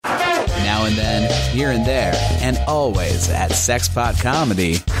now and then, here and there, and always at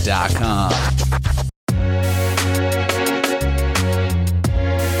sexpotcomedy.com.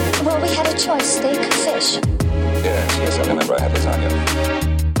 Well, we had a choice, steak or fish. Yes, I remember I had lasagna.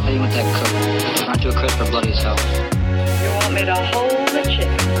 How do you want that cooked? Not too crisp or bloody as hell? You want me to hold the chicken?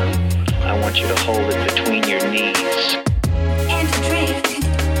 I want you to hold it between your knees. And to drink.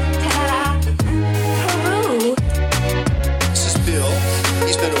 Peru. This is Bill.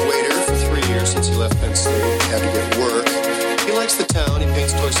 He's been a waiter for 3 years since he left Penn State. Had to get work. He likes the town. He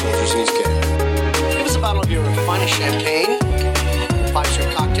paints toy soldiers and he's gay. Give us a bottle of your finest champagne, 5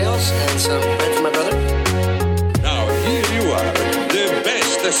 shrimp cocktails, and some bread for my brother. Now, here you are, the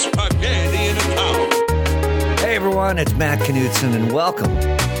best spaghetti in a town. Hey everyone, it's Matt Knutson, and welcome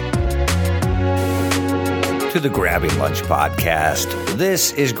to the Grabbing Lunch podcast.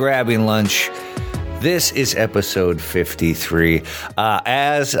 This is Grabbing Lunch. This is episode 53.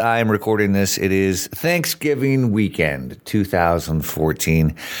 As I'm recording this, it is Thanksgiving weekend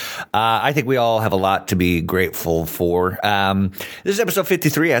 2014. I think we all have a lot to be grateful for. This is episode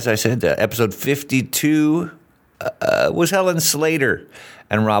 53, as I said. Episode 52 was Helen Slater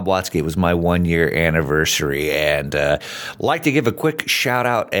and Rob Watsky. It was my 1-year anniversary. And like to give a quick shout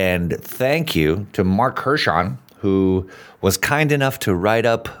out and thank you to Mark Hershon, who was kind enough to write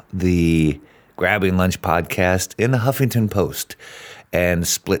up the Grabbing Lunch podcast in the Huffington Post and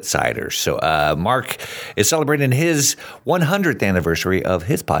Splitsiders. So Mark is celebrating his 100th anniversary of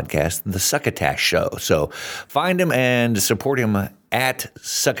his podcast, The Succotash Show. So find him and support him at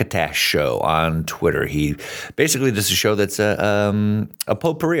Succotash Show on Twitter. He basically does a show that's a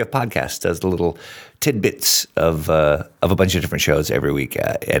potpourri of podcasts, does the little tidbits of a bunch of different shows every week.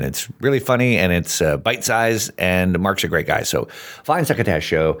 And it's really funny, and it's bite-sized, and Mark's a great guy. So find Succotash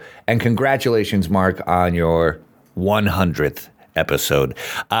Show, and congratulations, Mark, on your 100th episode.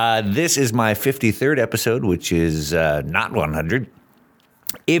 This is my 53rd episode, which is not 100.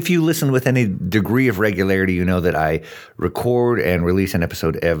 If you listen with any degree of regularity, you know that I record and release an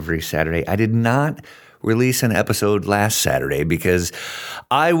episode every Saturday. I did not release an episode last Saturday because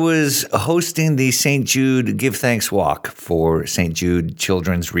I was hosting the St. Jude Give Thanks Walk for St. Jude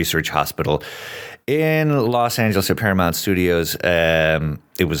Children's Research Hospital in Los Angeles at Paramount Studios.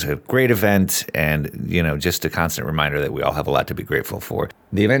 It was a great event, and, you know, just a constant reminder that we all have a lot to be grateful for.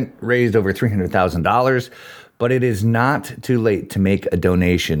 The event raised over $300,000, but it is not too late to make a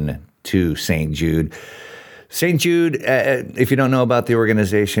donation to St. Jude. St. Jude, if you don't know about the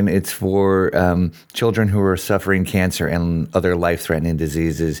organization, it's for children who are suffering cancer and other life-threatening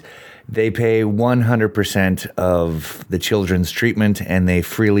diseases. They pay 100% of the children's treatment, and they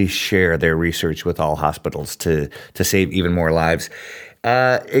freely share their research with all hospitals to save even more lives.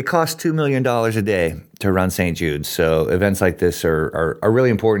 It costs $2 million a day to run St. Jude, so events like this are really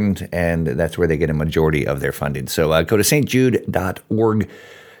important, and that's where they get a majority of their funding. So go to stjude.org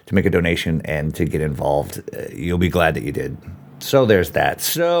to make a donation and to get involved. You'll be glad that you did. So there's that.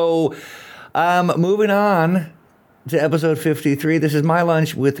 So moving on to episode 53. This is my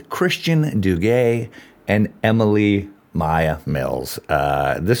lunch with Christian Duguay and Emily Maya Mills.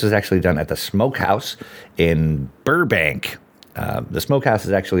 This was actually done at the Smokehouse in Burbank. The Smokehouse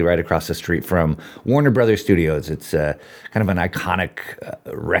is actually right across the street from Warner Brothers Studios. It's kind of an iconic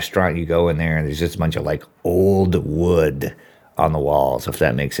restaurant. You go in there, and there's just a bunch of like old wood on the walls, if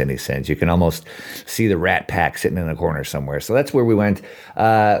that makes any sense. You can almost see the Rat Pack sitting in a corner somewhere. So that's where we went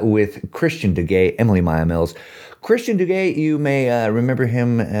with Christian Duguay, Emily Maya Mills. Christian Duguay, you may remember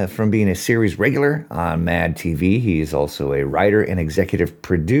him from being a series regular on MadTV. He's also a writer and executive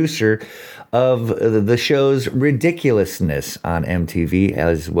producer of the shows Riciculousness on MTV,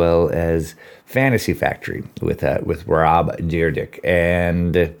 as well as Fantasy Factory with Rob Dyrdek.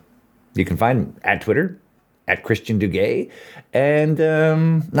 And you can find him at Twitter, at Christian Duguay. And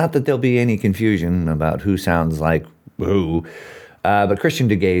not that there'll be any confusion about who sounds like who, but Christian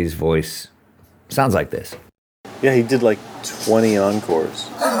Duguay's voice sounds like this. Yeah, he did like 20 encores.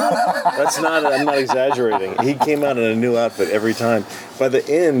 I'm not exaggerating. He came out in a new outfit every time. By the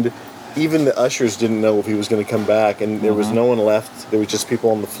end, even the ushers didn't know if he was going to come back, and there was no one left. There was just people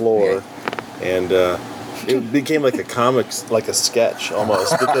on the floor. And it became like a comic, like a sketch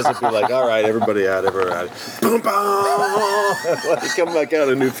almost, because it'd be like, all right, everybody out, everybody out. Boom, boom! Like, come back out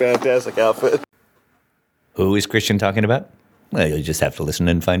in a new fantastic outfit. Who is Christian talking about? Well, you'll just have to listen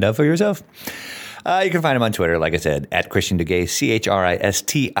and find out for yourself. You can find him on Twitter, like I said, at Christian Duguay,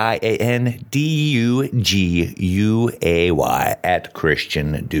 ChristianDuguay, at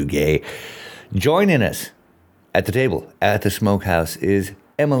Christian Duguay. Joining us at the table at the Smokehouse is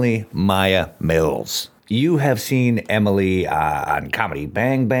Emily Maya Mills. You have seen Emily on Comedy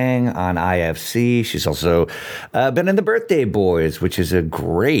Bang Bang on IFC. She's also been in The Birthday Boys, which is a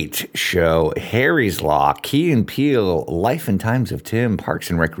great show. Harry's Law, Key and Peele, Life and Times of Tim, Parks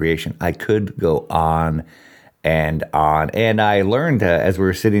and Recreation. I could go on and on. And I learned as we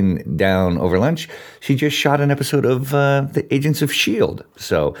were sitting down over lunch, she just shot an episode of The Agents of S.H.I.E.L.D.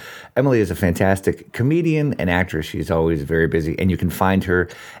 So Emily is a fantastic comedian and actress. She's always very busy. And you can find her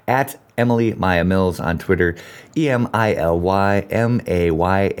at Emily Maya Mills on Twitter,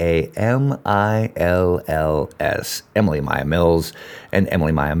 EMILYMAYAMILLS. Emily Maya Mills and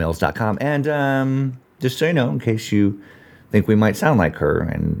EmilyMayaMills.com. And just so you know, in case you think we might sound like her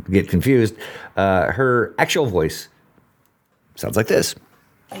and get confused, her actual voice sounds like this.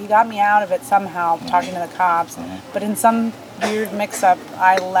 He got me out of it somehow, talking to the cops, but in some weird mix-up,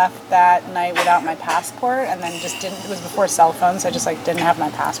 I left that night without my passport, and then just didn't, it was before cell phones, so I just didn't have my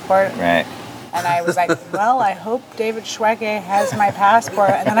passport. Right. And I was like, well, I hope David Schwege has my passport,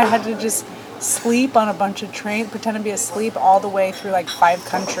 and then I had to just sleep on a bunch of trains, pretend to be asleep all the way through 5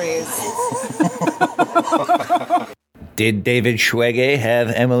 countries. Did David Schwege have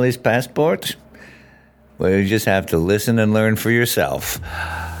Emily's passport? Well, you just have to listen and learn for yourself.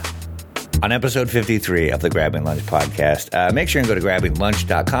 On episode 53 of the Grabbing Lunch podcast, make sure and go to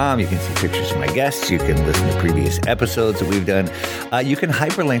grabbinglunch.com. You can see pictures of my guests. You can listen to previous episodes that we've done. You can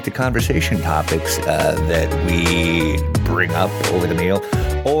hyperlink to conversation topics that we bring up over the meal.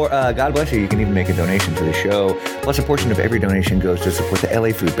 Or, God bless you, you can even make a donation to the show. Plus, a portion of every donation goes to support the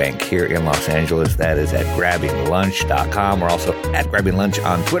LA Food Bank here in Los Angeles. That is at grabbinglunch.com. We're also at Grabbing Lunch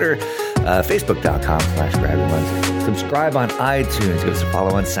on Twitter, facebook.com/grabbinglunch. Subscribe on iTunes. Give us a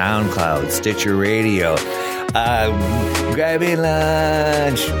follow on SoundCloud, Stitcher Radio. Grabbing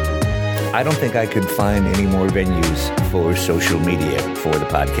Lunch. I don't think I could find any more venues for social media for the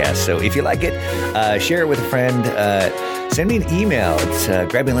podcast. So if you like it, share it with a friend. Send me an email. It's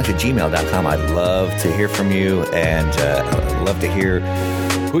grabbinglunch@gmail.com. I'd love to hear from you, and I'd love to hear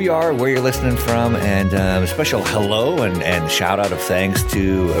who you are, where you're listening from, and a special hello and shout out of thanks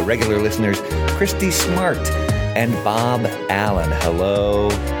to regular listeners Christy Smart and Bob Allen. Hello.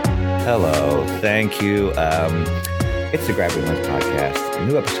 Thank you. It's the Grabbing Lunch podcast.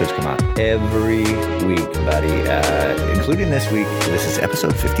 New episodes come out every week, buddy, including this week. This is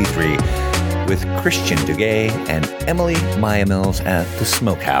episode 53 with Christian Duguay and Emily Maya Mills at the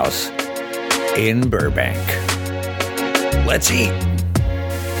Smokehouse in Burbank. Let's eat.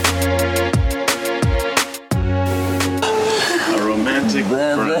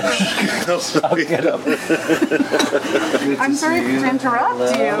 I'll get up. I'm sorry to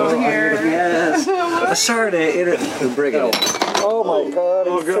interrupt you here. Yes. Sorry to bring it. Oh my God!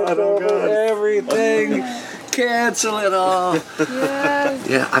 Oh God! Everything. Cancel it all. Yes.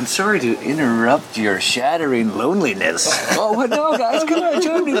 Yeah, I'm sorry to interrupt your shattering loneliness. Oh no, guys, come on,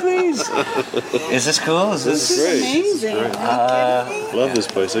 join me, please. Is this cool? Is this great? Amazing. Love this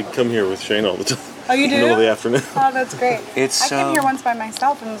place. I come here with Shane all the time. Oh, you do? Middle of the afternoon. Oh, that's great. I It's came here once by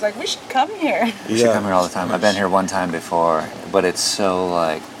myself and was like, we should come here. You should come here all the time. I've been here one time before, but it's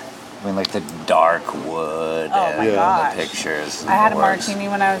so the dark wood and the pictures. I had a martini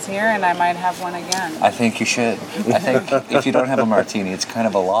when I was here, and I might have one again. I think you should. I think if you don't have a martini, it's kind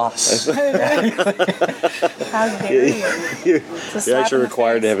of a loss. How dare you? You're actually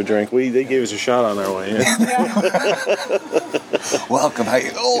required to have a drink. They gave us a shot on our way in. Welcome. I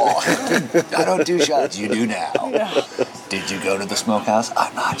don't do shots. You do now. Yeah. Did you go to the Smokehouse?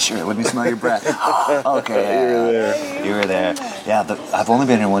 I'm not sure. Let me smell your breath. Okay. You were there. Yeah, I've only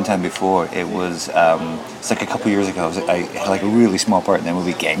been here one time before. It was it's a couple years ago. I had a really small part in that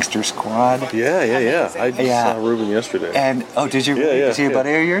movie Gangster Squad. Yeah. I just saw Ruben yesterday. And did you? Is he a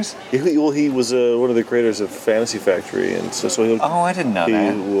buddy of yours? He was one of the creators of Fantasy Factory, and so he'll. Oh, I didn't know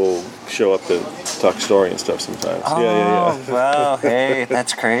that. He will show up to talk story and stuff sometimes. Oh, yeah. Well, hey,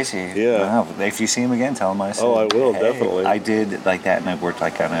 that's crazy. Yeah. Wow. If you see him again, tell him I said. Oh, I will, definitely. I did like that, and I worked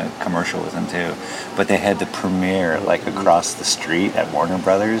on a commercial with him too. But they had the premiere across the street at Warner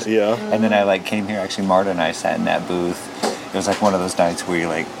Brothers. Yeah. And then I came here. Actually, Marta and I sat in that booth. It was one of those nights where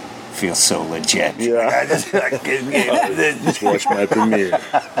you feel so legit. Yeah. Just watch my premiere.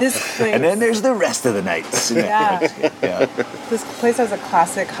 This place. And then there's the rest of the nights. Yeah. Yeah. This place has a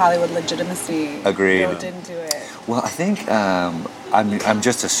classic Hollywood legitimacy. Agreed. Built into it. Well, I think I'm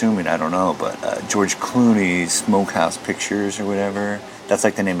just assuming, I don't know, but George Clooney's Smokehouse Pictures or whatever, that's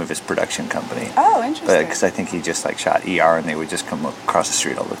the name of his production company. Oh, interesting. Because I think he just shot ER, and they would just come across the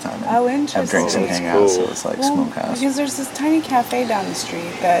street all the time and interesting. have drinks and hang out. So it's Smokehouse. Because there's this tiny cafe down the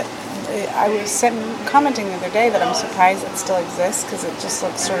street that I was commenting the other day that I'm surprised it still exists because it just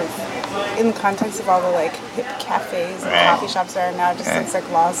looks sort of, in the context of all the like hip cafes and coffee shops there are now, just looks like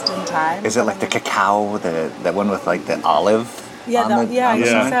lost in time. Is it like the cacao, that one with like the olive? Yeah, I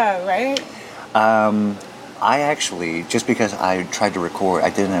think so, right? I actually, just because I tried to record, I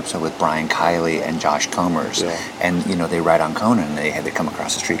did an episode with Brian Kiley and Josh Comers, and they ride on Conan, and they had to come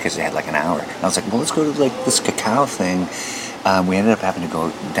across the street because they had like an hour. And I was like, well, let's go to like this cacao thing. We ended up having to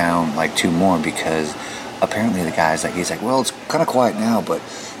go down like 2 more because apparently the guy's like, he's like, well, it's kind of quiet now, but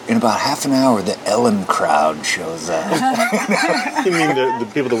in about half an hour, the Ellen crowd shows up. You mean the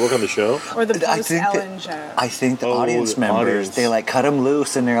people that work on the show? Or the post-Ellen show? I think the audience members, they like cut them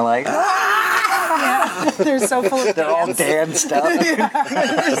loose and they're like, yeah, they're so full of They're all danced up. They're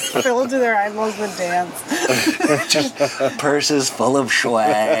just filled to their eyeballs with dance. Just purses full of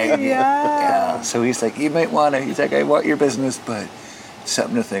swag. Yeah. So he's like, you might want to, he's like, I want your business, but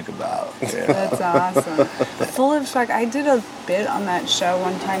something to think about. Yeah. That's awesome. Full of swag. I did a bit on that show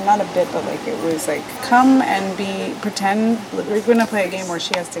one time, not a bit, but like it was like, come and pretend, we're going to play a game where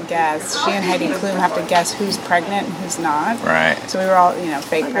she has to guess. She and Heidi Klum have to guess who's pregnant and who's not. Right. So we were all,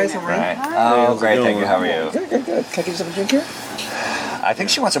 fake pregnant. Right. Oh, great. Thank you. How are you? Good. Can I get you something to drink here? I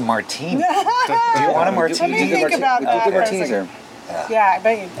think she wants a martini. Do you want a martini? Let me think about that. Good martinis there. Yeah, I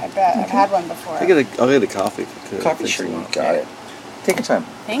bet. I've had one before. I'll get a coffee. Coffee, sure. You got it. Take your time.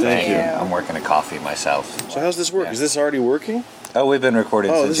 Thank you. I'm working a coffee myself. So how's this work? Is this already working? Oh, we've been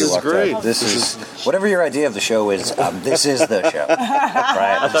recording since you walked great. out. This is whatever your idea of the show is. This is the show, right?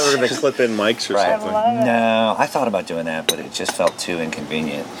 I thought we were going to clip in mics or something. No, I thought about doing that, but it just felt too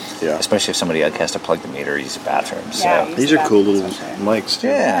inconvenient. Yeah. Especially if somebody has to plug the meter or use the bathroom. Yeah, So these are cool little mics too.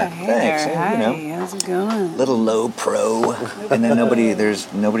 yeah, Hey thanks. there. And, Hi, how's it going? little low pro, and then nobody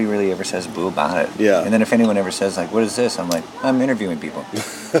really ever says boo about it. Yeah. And then if anyone ever says like, "What is this?" I'm like, "I'm interviewing people."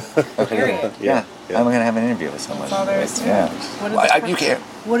 Period. Yeah. I'm gonna have an interview with someone. That's all there is to it. Yeah. What did You can't.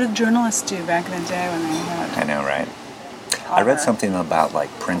 What did journalists do back in the day when they had? I know, right? I read something about like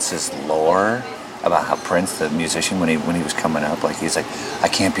Prince's lore, about how Prince, the musician, when he was coming up, like he's like, I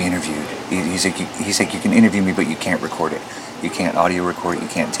can't be interviewed. He's like, you can interview me, but you can't record it. You can't audio record it. You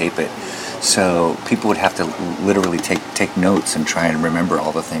can't tape it. So people would have to literally take notes and try and remember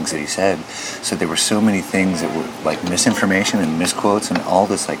all the things that he said. So there were so many things that were like misinformation and misquotes and all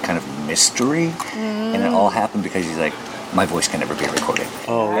this like kind of mystery, and it all happened because he's like, my voice can never be recorded.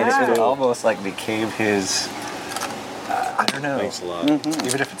 Oh, and it almost like became his. I don't know. Thanks a lot. Mm-hmm.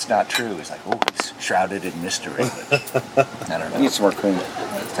 Even if it's not true, it's like, oh, he's shrouded in mystery. I don't know. Need some more cream.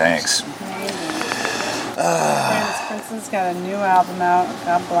 Thanks. Prince has got a new album out.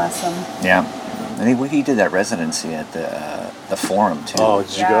 God bless him. Yeah. And he did that residency at the Forum, too. Oh,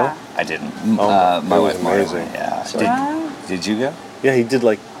 did you go? I didn't. Oh, my wife, amazing. Yeah. Did you go? Yeah, he did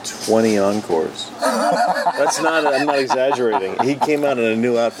like 20 encores. I'm not exaggerating. He came out in a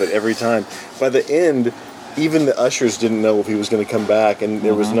new outfit every time. By the end, even the ushers didn't know if he was going to come back, and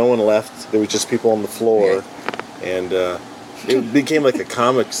there was no one left. There was just people on the floor, and it became like a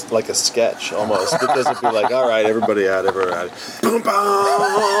comic, like a sketch almost, because it'd be like, all right, everybody out, boom, boom,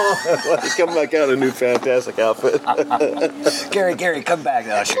 like come back out in a new fantastic outfit. Gary, come back,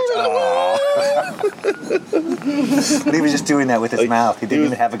 the ushers. But he was just doing that with his mouth. He didn't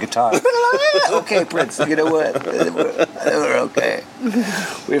even have a guitar. Okay, Prince, you know what? We're okay.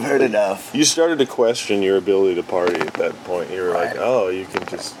 We've heard enough. You started to question your ability to party at that point. You were like, oh, you can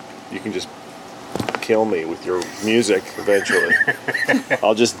just kill me with your music eventually.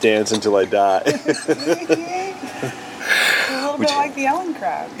 I'll just dance until I die. A little bit like the Ellen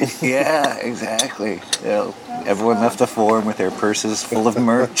crowd. Yeah, exactly. Everyone left the Forum with their purses full of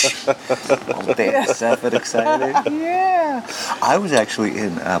merch. All the dance up and excited. Yeah. I was actually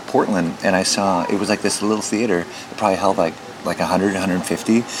in Portland, and I saw, it was like this little theater. It probably held like 100,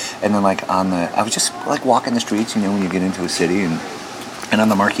 150. And then I was just like walking the streets, when you get into a city, and on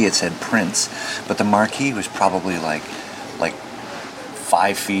the marquee it said Prince, but the marquee was probably like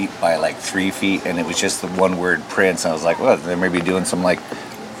 5 feet by like 3 feet, and it was just the one word Prince. I was like, well, they may be doing some like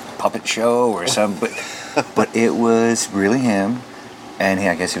puppet show or something, but it was really him, and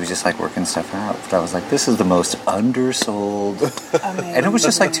I guess he was just like working stuff out. But I was like, this is the most undersold, and it was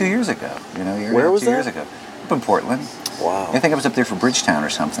just like 2 years ago. Where was 2 that? years ago, up in Portland. Wow. I think I was up there for Bridgetown or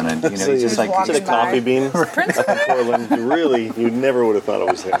something, and he's just like a coffee bean up in Portland. Really, you never would have thought it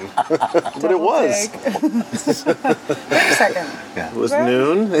was him, but it was. Wait a second. Yeah. It was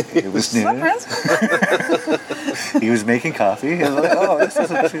noon. It was noon. He was making coffee. I was like, oh, this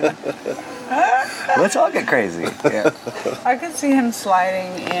doesn't feel. Let's all get crazy. Yeah. I could see him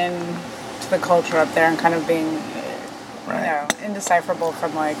sliding in to the culture up there and kind of being, indecipherable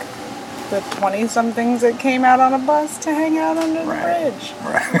from like the 20-somethings that came out on a bus to hang out under the bridge.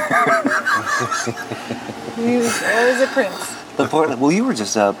 He was always a prince. Well, you were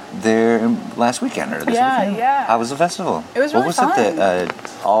just up there last weekend or this weekend. Yeah. How was the festival? It was really What was fun. it?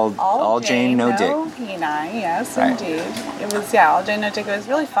 All Jane, no Dick. Peni, yes, Right. indeed. It was, All Jane, no Dick. It was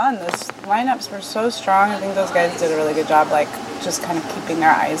really fun. Those lineups were so strong. I think those guys did a really good job, like, just kind of keeping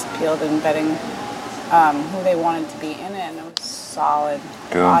their eyes peeled and vetting who they wanted to be in it. And it was solid.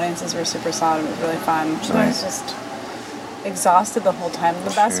 Cool. The audiences were super solid. It was really fun. So I was just exhausted the whole time.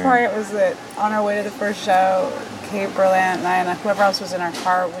 The best part was that on our way to the first show, Kate Berlant and I and whoever else was in our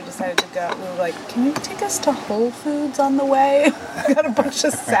car, we decided to go. We were like, can you take us to Whole Foods on the way? We got a bunch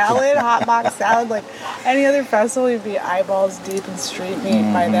of salad, hot box salad. Like any other festival, you'd be eyeballs deep in street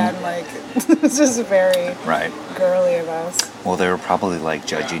meat by then. Like it was just very girly of us. Well, they were probably like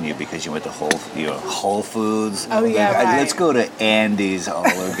judging you because you went to Whole Foods. Oh yeah, right. Let's go to Andy's all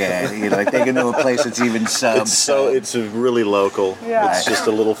again. Like they can know a place that's even sub. It's really local. Yeah. It's just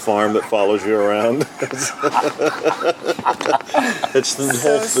a little farm that follows you around. It's the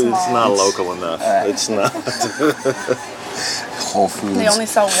Whole Foods. It's not local enough. It's not. Whole Foods. They only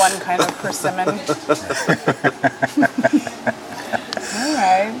sell one kind of persimmon. All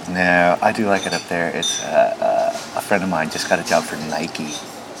right. No, I do like it up there. It's a friend of mine just got a job for Nike,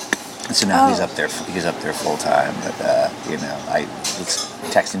 and so now he's up there. He's up there full time. But I was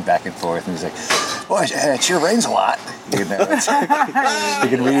texting back and forth, and he's like, "Boy, it sure rains a lot." It's like, you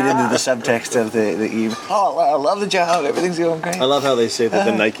can read into the subtext of the email. Oh, I love the job. Everything's going great. I love how they say that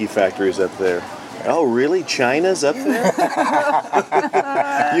the Nike factory is up there. Oh, really? China's up there?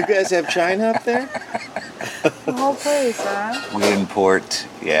 You guys have China up there? The whole place, huh? We import,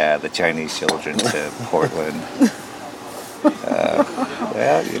 the Chinese children to Portland.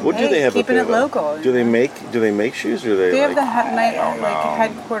 What do they have keeping up there? it local. Do they make shoes, or They have like? the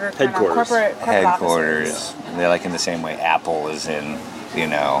headquarters. Corporate Headquarters. They're like in the same way Apple is in,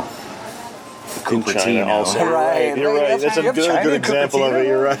 Cupertino. Also. Right. You're right. That's a good example of it.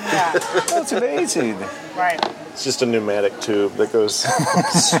 You're right. Yeah. That's amazing. Right. It's just a pneumatic tube that goes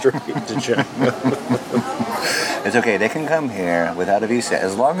straight to China. It's okay. They can come here without a visa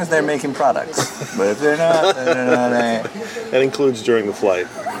as long as they're making products. But if they're not, That includes during the flight.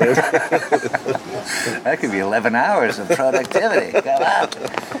 That could be 11 hours of productivity. Come on.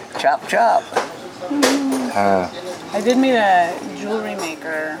 Chop, chop. I did meet a jewelry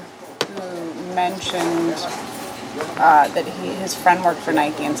maker who mentioned that his friend worked for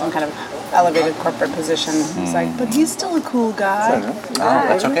Nike in some kind of elevated corporate position. He's like, but he's still a cool guy.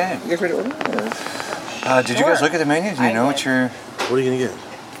 That's okay. You guys ready to order? Did you guys look at the menu? Do you know what you're... What are you going to get?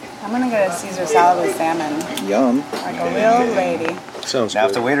 I'm going to get a Caesar salad with salmon. Yum. Like a real lady. Sounds Now, good.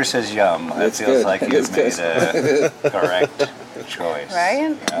 if the waiter says yum, it feels like you've made a correct choice.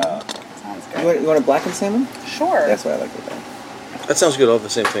 Right? Yeah. Sounds good. You want a blackened salmon? Sure. That's what I like with that. That sounds good. All the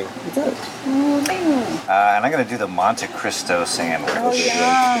same thing. It does. And I'm going to do the Monte Cristo sandwich. Oh,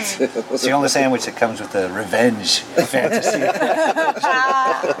 yeah. It's the only sandwich that comes with the revenge fantasy.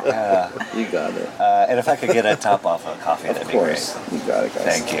 You got it. And if I could get a top off of coffee, that'd be great. Of course. You got it, guys.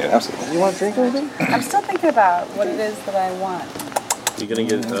 Thank you. Absolutely. You want a drink or anything? I'm still thinking about what it is that I want. You're going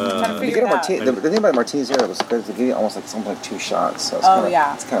to get... You get a martini. The thing about martinis here was because they give you almost like something like 2 shots. So it's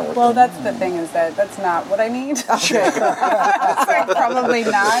it's kind of worth Well, it. that's the thing is that's not what I need. It's like probably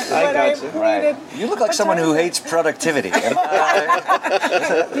not what I needed. You look like someone who hates productivity. You look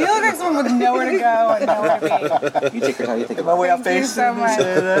like someone with nowhere to go and nowhere to be. You take your time. You think My way off Thank you face. so much.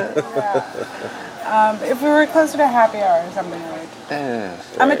 If we were closer to happy hour or something like.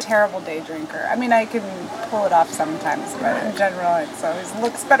 I'm a terrible day drinker. I mean, I can pull it off sometimes, but in general, it always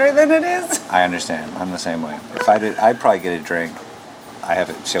looks better than it is. I understand. I'm the same way. If I did, I'd probably get a drink. I have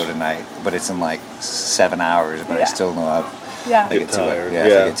a show tonight, but it's in like 7 hours, but I still know I get too tired. I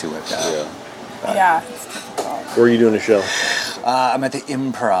get too whipped out. Yeah. It's difficult. Where are you doing a show? I'm at the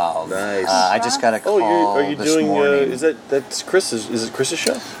Improv. Nice. I just got a call are you this doing? morning. That's Chris's? Is it Chris's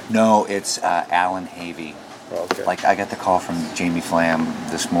show? No, it's Alan Havey. Oh, okay. Like I got the call from Jamie Flam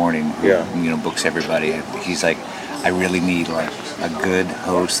this morning, who books everybody. And he's like, I really need like a good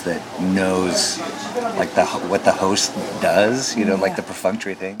host that knows like what the host does, like the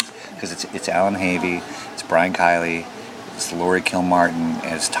perfunctory things. Because it's Alan Havey, it's Brian Kiley, it's Lori Kilmartin,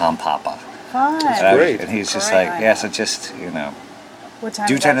 and it's Tom Papa. Fun. That's great. And he's just Great like, lineup. so just What time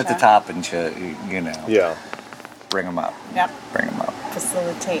do is 10 that at the show? top and bring them up. Yep. Bring them up.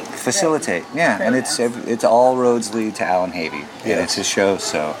 Facilitate. Yeah. Great. And it's all roads lead to Alan Havey. Yeah. And it's his show,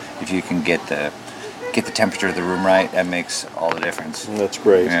 so if you can get the get the temperature of the room right. That makes all the difference. That's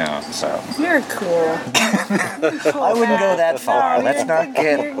great. Yeah, so. You're cool. I wouldn't go that far. No, Let's not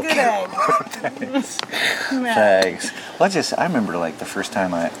get... You're good at it. Thanks. Well, I remember like the first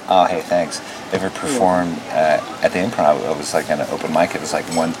time ever performed at the Improv. It was like an open mic. It was like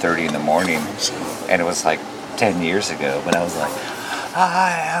 1:30 in the morning, and it was like 10 years ago. But I was like,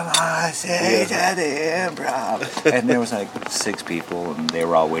 I am on stage at the Improv, and there was like 6 people, and they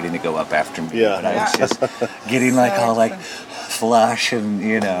were all waiting to go up after me. Yeah. But I was just getting like all like flush, and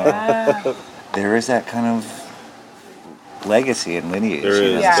there is that kind of legacy and lineage. There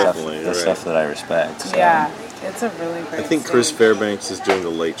is, definitely. The stuff that I respect. So. Yeah. It's a really great I think Chris Fairbanks is doing the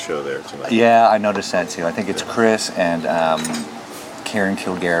late show there tonight. Yeah, I noticed that too. I think it's Chris and Karen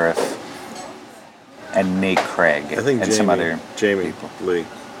Kilgariff and Nate Craig. I think and some other Jamie people. Lee.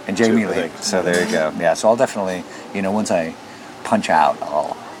 And Jamie Lee. So there you go. Yeah, so I'll definitely, once I punch out,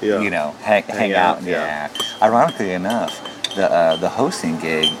 I'll, hang out. Yeah. Ironically enough, the hosting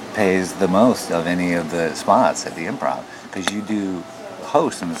gig pays the most of any of the spots at the Improv because you do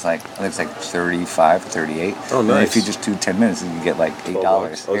host and it's like 35 or 38. Oh, nice. And if you just do 10 minutes, you get like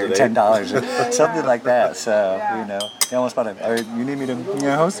 $8 or $10 or something like that. So you almost bought it. You need me to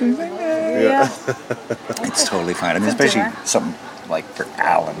host anything? Yeah. It's totally fine. I mean, especially something like for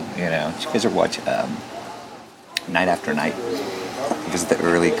Alan. You guys ever watch Night After Night? It was the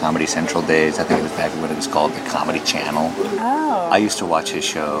early Comedy Central days. I think it was back when it was called the Comedy Channel. Oh. I used to watch his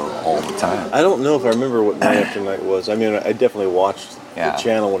show all the time. I don't know if I remember what Night After Night was. I mean, I definitely watched the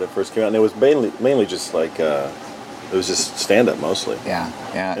channel when it first came out, and it was mainly just like it was just stand-up mostly. Yeah.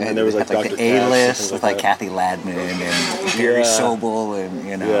 And then there was like Dr. the A-list with like Kathy Ladman and Gary Sobel and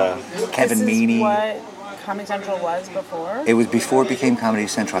Kevin Meaney. What Comedy Central was before? It was before it became Comedy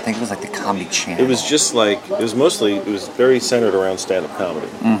Central. I think it was like the Comedy Channel. It was just like it was very centered around stand-up comedy,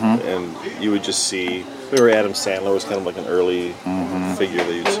 and you would just see. Remember Adam Sandler was kind of like an early figure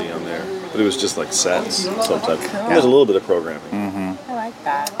that you'd see on there, but it was just like sets sometimes. Cool. There was a little bit of programming. I like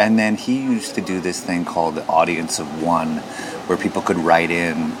that. And then he used to do this thing called the Audience of One, where people could write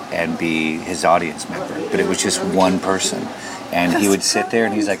in and be his audience member, but it was just one person. And he would sit there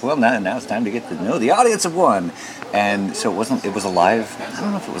and he's like, well, now it's time to get to know the audience of one. And so it was a live, I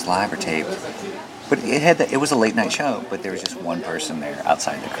don't know if it was live or taped, but it was a late night show, but there was just one person there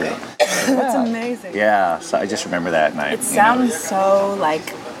outside the crew. That's amazing. Yeah, so I just remember that night. It sounds so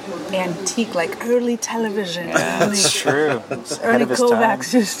like antique, like early television. Yeah, that's true. Early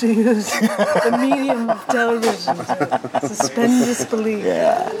Kovacs used to use the medium of television to suspend disbelief.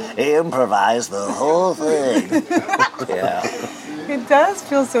 Yeah, improvise the whole thing. Yeah. It does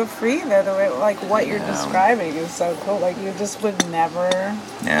feel so free though, the way like what you're describing is so cool. Like you just would never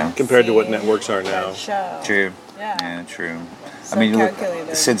compared to what networks are now. Show. True. Yeah, true. So I mean,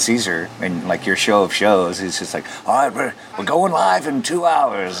 calculated. Sid Caesar and like your show of shows, he's just like, all right, we're going live in 2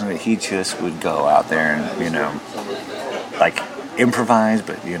 hours, and he just would go out there and like improvise,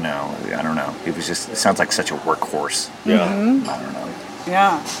 but I don't know. It sounds like such a workhorse. Yeah. Mm-hmm. I don't know.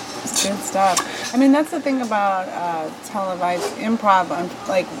 Yeah. It's good stuff. I mean, that's the thing about televised improv.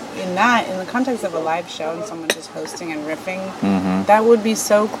 Like in the context of a live show and someone just hosting and riffing, that would be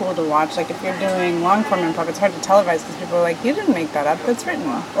so cool to watch. Like if you're doing long form improv, it's hard to televise because people are like, "You didn't make that up. That's written."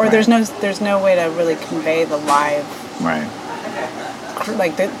 Or there's no way to really convey the live. Right.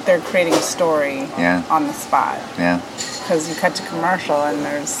 Like they're creating a story on the spot. Yeah. Because you cut to commercial and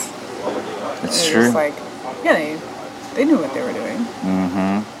there's. It's true. Just like, they knew what they were doing.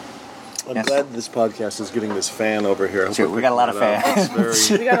 I'm glad this podcast is getting this fan over here. Sure, we got a lot of fans.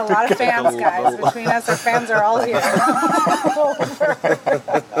 We got a lot of fans, guys. Between us, our fans are all here.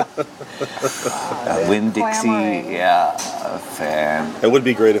 Winn-Dixie, a fan. It would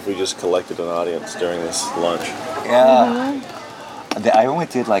be great if we just collected an audience during this lunch. Yeah. I only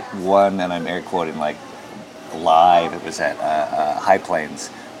did like one, and I'm air quoting, like live. It was at High Plains,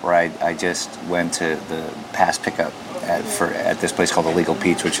 where I just went to the pass pickup at this place called the Legal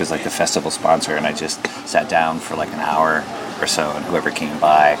Peach, which is like the festival sponsor, and I just sat down for like an hour or so, and whoever came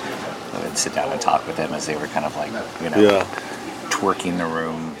by, I would sit down and talk with them as they were kind of like, twerking the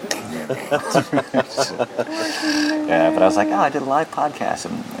room. But I was like, I did a live podcast,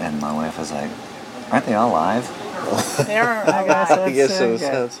 and my wife was like, aren't they all live? They are. I guess so.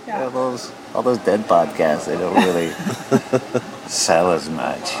 Yeah. All those dead podcasts, they don't really sell as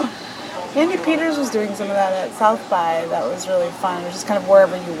much. Andy Peters was doing some of that at South by. That was really fun. It was just kind of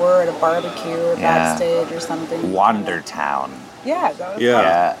wherever you were, at a barbecue or backstage or something. Wandertown. Yeah, that was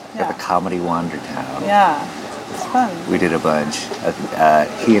fun. The Comedy Wandertown. Yeah, it's fun. We did a bunch.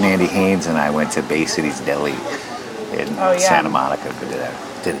 He and Andy Haynes and I went to Bay City's Deli in Santa Monica. We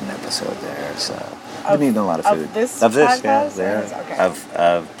did an episode there. So I've eaten a lot of food. Of this podcast? Yeah. Okay.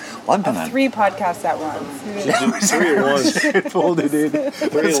 Well, I've done of 3 podcasts at once. 3 at once. Folded in.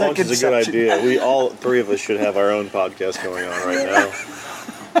 3 at once is a good idea. We all 3 of us should have our own podcast going on right now.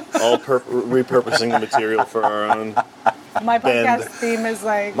 All repurposing the material for our own. My podcast theme is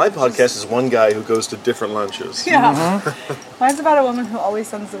like... My podcast is one guy who goes to different lunches. Yeah. Mine's about a woman who always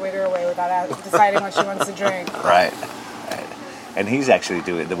sends the waiter away without deciding what she wants to drink. Right. And he's actually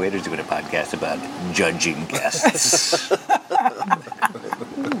the waiter's doing a podcast about judging guests.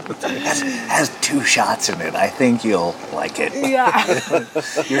 Has 2 shots in it. I think you'll like it. Yeah.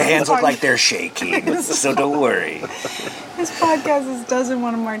 Your hands look like they're shaking, so don't worry. His podcast is Doesn't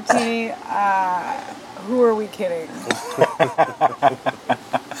Want a Martini. Who are we kidding?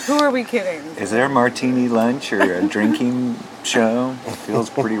 Who are we kidding? Is there a martini lunch or a drinking show? It feels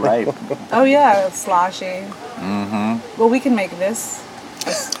pretty right. Oh, yeah, sloshy. Mm-hmm. Well, we can make this.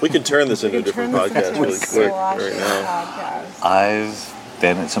 We can turn this into a different podcast really quick right now. Podcast. I've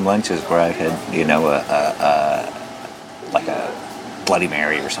been at some lunches where I've had, like a Bloody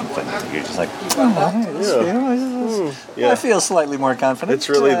Mary or something. You're just like, I feel slightly more confident. It's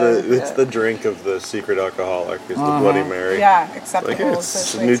really the drink of the secret alcoholic is the Bloody Mary. Yeah, acceptable. Like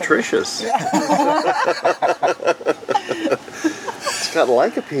it's nutritious. Yeah. It's got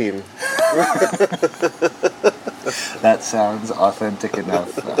lycopene. That sounds authentic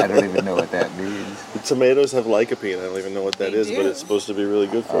enough. I don't even know what that means. The tomatoes have lycopene. I don't even know what that is, but it's supposed to be really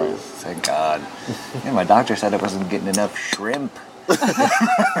good for you. Thank God. Yeah, my doctor said I wasn't getting enough shrimp. Right.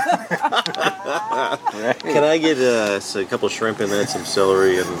 Can I get a couple shrimp and then some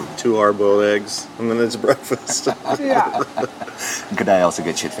celery and 2 hard-boiled eggs, and then it's breakfast? Yeah. Could I also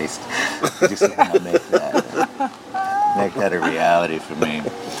get shit-faced? Could you somehow make that a reality for me?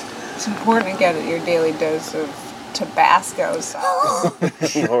 It's important to get your daily dose of Tabasco sauce.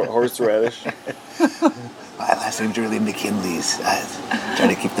 Horseradish. My last name's really McKinley's. I try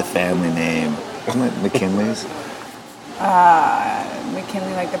to keep the family name. Isn't it McKinley's?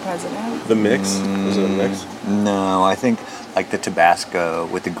 McKinley, like the president? The mix? Was it a mix? No, I think like the Tabasco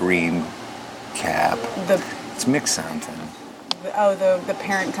with the green cap. It's mixed something. The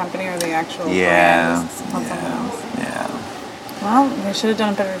parent company or the actual brand? Yeah. Well, they should have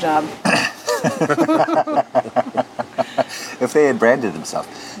done a better job. If they had branded themselves.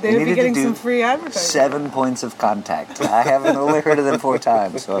 They would be getting some free advertising. 7 points of contact. I haven't only heard of them 4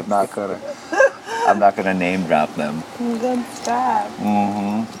 times, so I'm not gonna name drop them. Good stuff.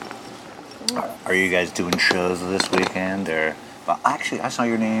 Mm-hmm. Are you guys doing shows this weekend? Well, actually, I saw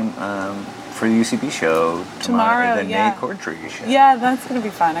your name for the UCB show tomorrow. The Nate Cordry show. Yeah, that's gonna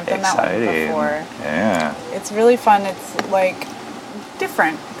be fun. I've done that one before. Yeah. It's really fun. It's like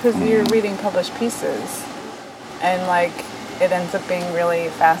different because you're reading published pieces, and like it ends up being really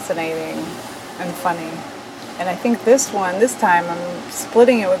fascinating and funny. And I think this time I'm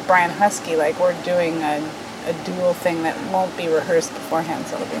splitting it with Brian Husky. Like we're doing a dual thing that won't be rehearsed beforehand,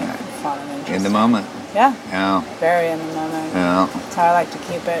 so it'll be fun and interesting. In the moment. Yeah. Yeah. Very in the moment. Yeah. That's how I like to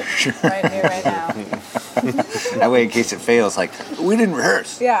keep it. Right here, right now. That way, in case it fails, like, we didn't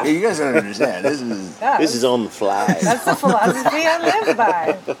rehearse. Yeah. You guys don't understand. This is on the fly. That's the philosophy I live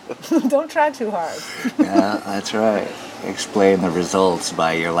by. Don't try too hard. Yeah, that's right. Explain the results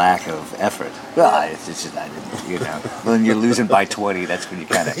by your lack of effort. Well, it's just, when you're losing by 20, that's when you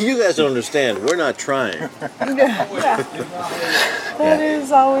kind of... You guys don't understand. We're not trying. That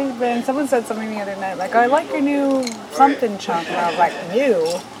has always been... Someone said something the other night, like, I like your new something chunk. And I was like, new?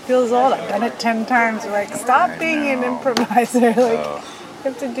 Feels old. I've done it 10 times. We're like, stop being an improviser. Like, you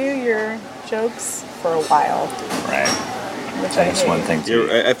have to do your jokes for a while. Right. Which That's one thing too.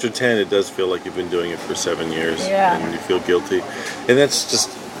 After 10, it does feel like you've been doing it for 7 years. Yeah. And you feel guilty. And that's just,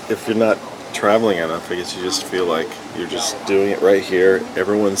 if you're not traveling enough, I guess you just feel like you're just doing it right here.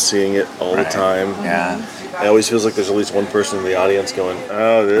 Everyone's seeing it all the time. Yeah. It always feels like there's at least one person in the audience going,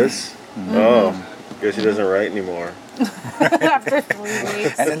 oh, this? Mm-hmm. Oh, guess he doesn't write anymore. After 3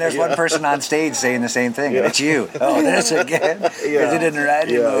 weeks. And then there's one person on stage saying the same thing, and it's you. Oh, this again? Because he didn't write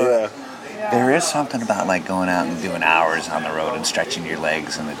anymore. Yeah. There is something about like going out and doing hours on the road and stretching your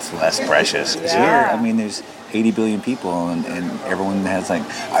legs, and it's less precious. Because here, I mean, there's 80 billion people, and everyone has like,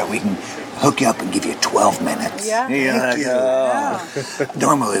 all right, we can hook you up and give you 12 minutes. Yeah.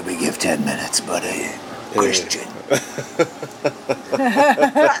 Normally we give 10 minutes, but Christian.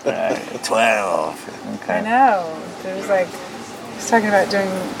 12. Okay. I know. There's like, I was talking about doing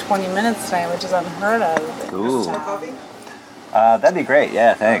 20 minutes tonight, which is unheard of. Cool. That'd be great.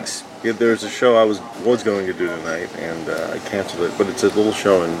 Yeah, thanks. Yeah, there's a show I was going to do tonight, and I canceled it. But it's a little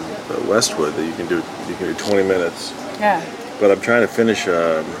show in Westwood that you can do 20 minutes. Yeah. But I'm trying to finish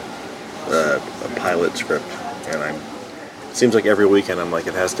pilot script, and it seems like every weekend I'm like,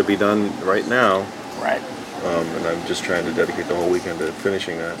 it has to be done right now. Right. And I'm just trying to dedicate the whole weekend to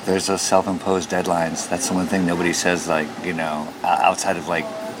finishing that. There's those self-imposed deadlines. That's the one thing nobody says, like, outside of, like,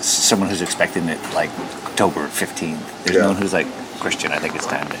 someone who's expecting it, like, October 15th. There's no one who's like, Christian, I think it's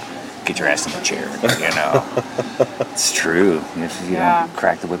time to get your ass in the chair, It's true. If you don't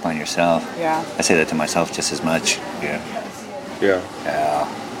crack the whip on yourself. Yeah. I say that to myself just as much. Yeah.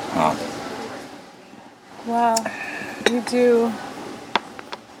 Well, you do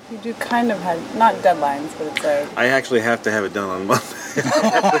kind of have, not deadlines, but it's like... I actually have to have it done on Monday.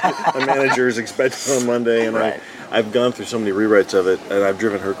 My manager is expecting on Monday, and I've gone through so many rewrites of it, and I've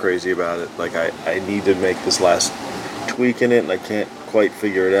driven her crazy about it. Like, I need to make this last tweak in it, and I can't quite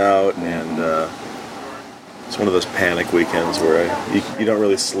figure it out, and it's one of those panic weekends where you don't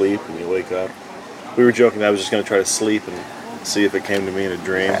really sleep, and you wake up. We were joking that I was just going to try to sleep and see if it came to me in a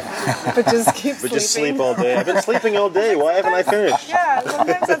dream. But just keep sleeping. But just sleep all day. I've been sleeping all day. Why haven't I finished? Yeah,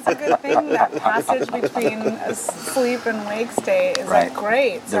 sometimes that's a good thing. That passage between a sleep and wake state is like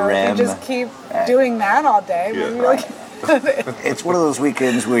great. So if you just keep doing that all day, maybe like... It's one of those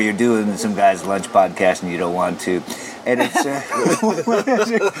weekends where you're doing some guy's lunch podcast and you don't want to. And it's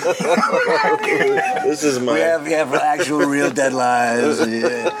this is my... We have actual real deadlines.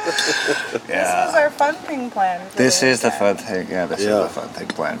 This is our fun thing plan. This is the fun thing. Yeah, this is the fun thing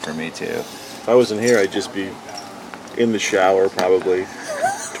plan for me too. If I wasn't here, I'd just be in the shower probably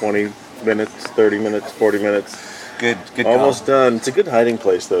 20 minutes, 30 minutes, 40 minutes. Good Almost done. It's a good hiding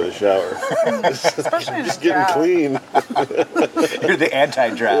place, though, the shower. Especially in just getting clean. You're the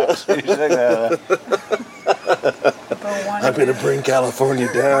anti-drought. I'm going to bring California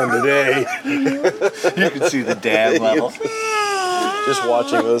down today. You can see the dam level. Just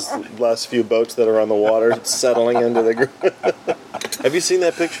watching those last few boats that are on the water settling into the ground. Have you seen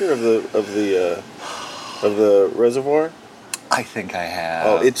that picture of the reservoir? I think I have.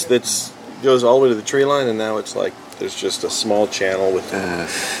 Oh, it's goes all the way to the tree line, and now it's like there's just a small channel with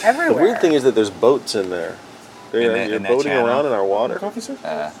everywhere. The weird thing is that there's boats in there. You're boating around in our water.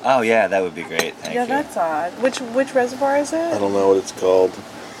 Oh yeah, that would be great. Thank you. That's odd. Which reservoir is it? I don't know what it's called.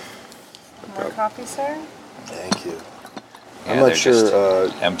 More coffee, sir? Thank you. Yeah, I'm not sure.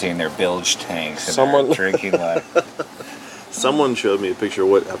 Emptying their bilge tanks and someone drinking water. Someone showed me a picture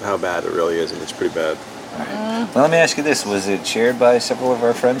of how bad it really is, and it's pretty bad. Well, let me ask you this: was it shared by several of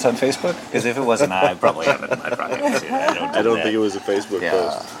our friends on Facebook? Because if it wasn't, I probably haven't. I don't think it was a Facebook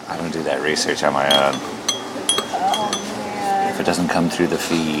post. I don't do that research on my own. If it doesn't come through the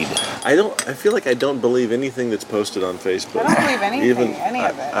feed, I feel like I don't believe anything that's posted on Facebook. I don't believe anything, any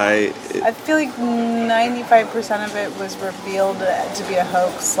of it. I feel like 95% of it was revealed to be a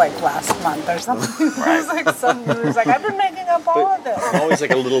hoax, like last month or something. It was like who's like, I've been making up all of this. I'm always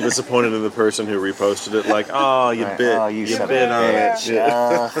like a little disappointed in the person who reposted it. Like, oh, you bit on it.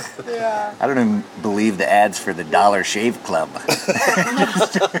 Yeah. I don't even believe the ads for the Dollar Shave Club.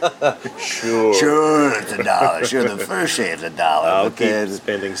 Sure, it's $1. Sure, the first shave's $1. I'll keep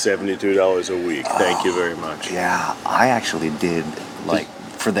spending $72 a week. Thank you very much. Yeah, I actually did like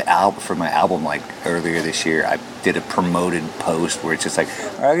for my album like earlier this year. I did a promoted post where it's just like,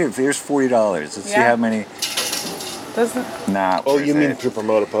 all right, here's $40. Let's see how many. Oh, you mean to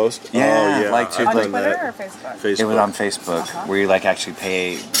promote a post? Yeah, oh, like on Twitter or Facebook? It was on Facebook, where you like actually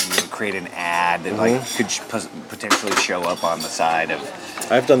create an ad that like could potentially show up on the side of.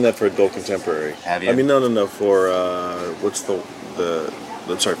 I've done that for Adult Contemporary. Have you? I mean, no, for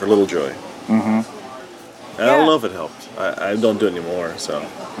for Little Joy. Mm-hmm. I don't know if it helped. I don't do it anymore, so.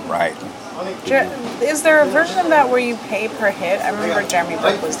 Right. Is there a version of that where you pay per hit? I remember Jeremy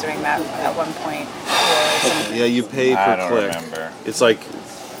Book was doing that at one point. Yeah, you pay per click. I don't remember. It's like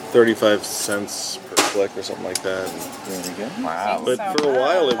 35 cents per click or something like that. There you go. Wow. But for a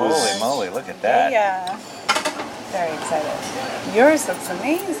while it was... Holy moly, look at that. Yeah. Very excited. Yours looks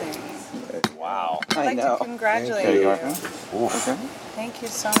amazing. Wow. I'd like to congratulate you. Thank you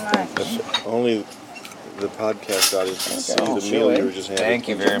so much. Only the podcast audience can see the meal you were just having. Thank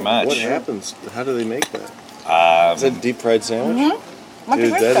you very much. What happens? How do they make that? Is that a deep fried sandwich? Mm-hmm.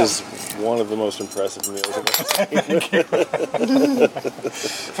 Dude, that is one of the most impressive meals I've ever seen.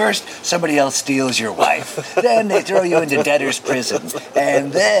 First, somebody else steals your wife. Then they throw you into debtor's prison.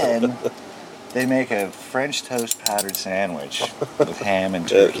 And then they make a French toast powdered sandwich with ham and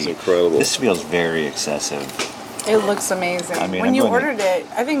turkey. That is incredible. This feels very excessive. It looks amazing. I mean, when you ordered it,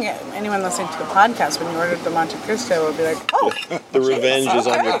 I think anyone listening to the podcast, when you ordered the Monte Cristo, would be like, oh. The revenge is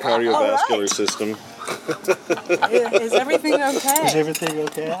on your cardiovascular system. Is everything okay? Is everything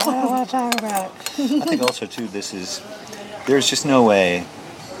okay? I don't want to talk about it. I think also, too, there's just no way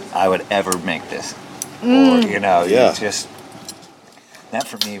I would ever make this. Or, Yeah. it's just... That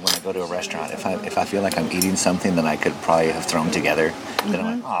for me, when I go to a restaurant, if I feel like I'm eating something that I could probably have thrown together, then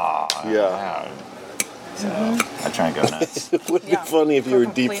I'm like, oh, Yeah. So I try and go nuts. It would be funny if you were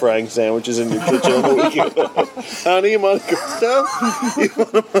deep frying sandwiches in your kitchen on the weekend. Honey, you want to go You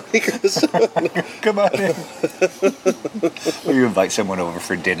want a Monte Cristo? Come on in. Or you invite someone over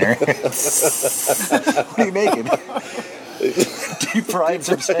for dinner. What are you making? Deep fried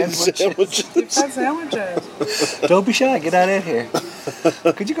some sandwiches. Deep fried sandwiches. Don't be shy. Get out of here.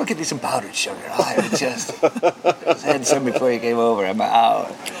 Could you go get me some powdered sugar? I just had some before you came over. I'm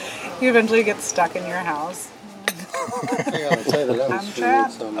out. You eventually get stuck in your house. I'm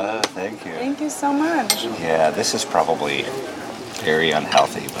trapped. Thank you. Thank you so much. Yeah, this is probably very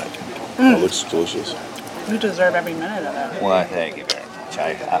unhealthy, but it looks delicious. You deserve every minute of it. Well, thank you very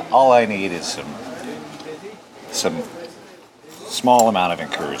much. All I need is some small amount of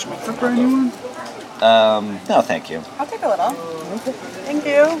encouragement. For anyone? No, thank you. I'll take a little. Okay. Thank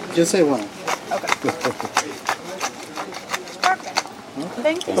you. Just say one. Okay.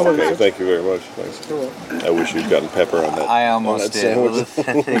 Thank you so Okay, much. thank you very much. Thanks. I wish you'd gotten pepper on that. I almost on that did. sandwich. Well,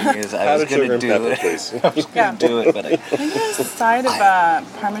 the thing is, I was going to do pepper, it. please. I was going to do it, but Maybe there's a side of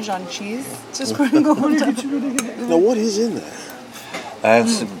Parmesan cheese. Just sprinkled on top. Now, what is in that? I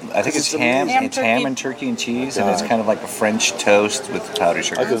think it's ham. It's turkey. ham and turkey and cheese, and it's kind of like a French toast with powdered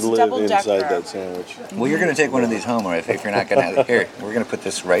sugar. I could live double inside decker. that sandwich. Well, you're going to take one of these home, or if you're not going to, here, we're going to put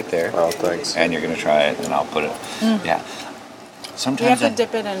this right there. Oh, thanks. And you're going to try it, and I'll put it. Yeah. You Sometimes have to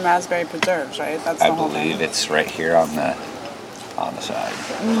dip it in raspberry preserves, right? That's the I whole believe thing. it's right here on the side.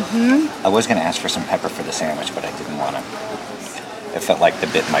 I was going to ask for some pepper for the sandwich, but I didn't want to. It felt like the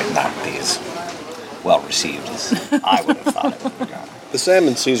bit might not be as well received as I would have thought it would be. The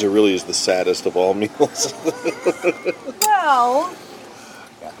salmon Caesar really is the saddest of all meals. Well,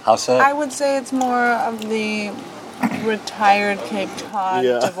 How so? I would say it's more of the retired Cape Cod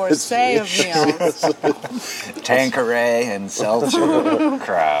divorcee of meals. Tanqueray and seltzer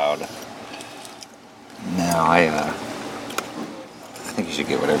crowd. No, I think you should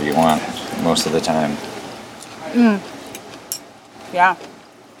get whatever you want most of the time. Yeah.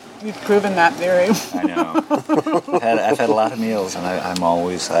 You've proven that theory. I know. I've had a lot of meals, and I'm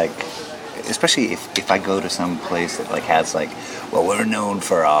always like, especially if I go to some place that like has like, well, we're known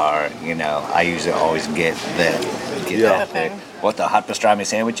for our, I usually always get that thing. What, the hot pastrami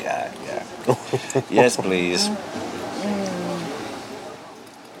sandwich? Yeah. Yes, please.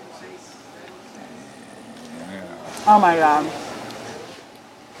 Oh my God.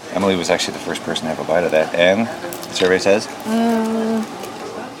 Emily was actually the first person to have a bite of that, and the survey says,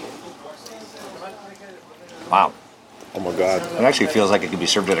 wow. Oh my God. It actually feels like it could be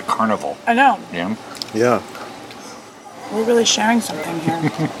served at a carnival. I know. Yeah. Yeah. We're really sharing something here.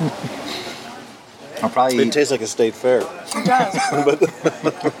 I'll probably It tastes like a state fair. It does.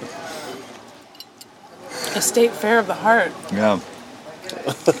 A state fair of the heart. Yeah.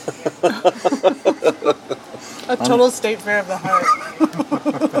 A total state fair of the heart.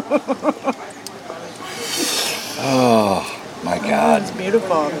 Oh my God. It's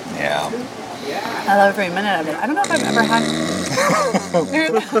beautiful. Yeah. I love every minute of it. I don't know if I've ever had...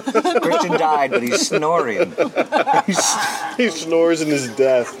 Christian died, but he's snoring. He snores in his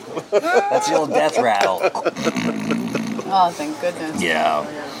death. That's the old death rattle. Oh, thank goodness. Yeah.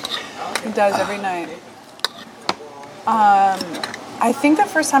 It does every night. I think the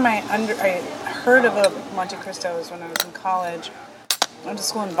first time I heard of a Monte Cristo was when I was in college. I went to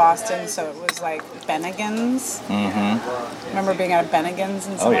school in Boston, so it was like Bennigan's. I remember being at a Bennigan's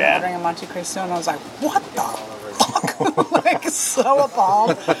and someone ordering a Monte Cristo, and I was like, what the fuck? Like, so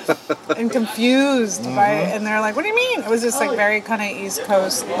appalled and confused and they're like, what do you mean? It was just like very kind of East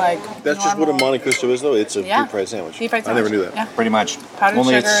Coast, like That's just what a Monte Cristo is, though? It's a deep fried sandwich. Deep fried I never sandwich. knew that. Yeah. Pretty much. Powdered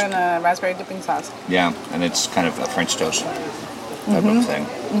sugar and a raspberry dipping sauce. Yeah, and it's kind of a French toast type of thing.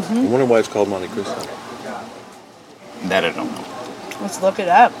 I wonder why it's called Monte Cristo. That I don't know. Let's look it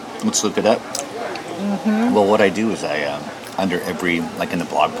up. Let's look it up. Well, what I do is I, under every, like in the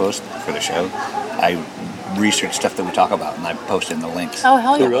blog post for the show, I research stuff that we talk about and I post in the links. Oh,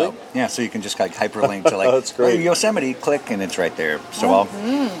 hell yeah. Really? Yeah, so you can just like hyperlink to like That's great. Yosemite, click, and it's right there. So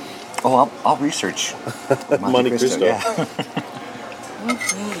I'll research Monte Cristo. Yeah.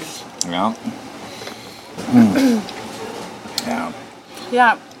 Yeah. Yeah.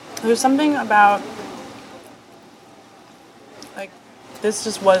 Yeah, there's something about, like, this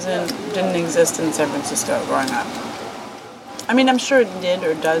just didn't exist in San Francisco growing up. I mean, I'm sure it did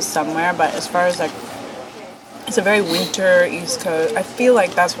or does somewhere, but as far as, like, it's a very winter East Coast. I feel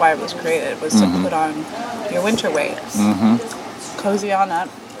like that's why it was created, was to put on your winter weight. Cozy on up.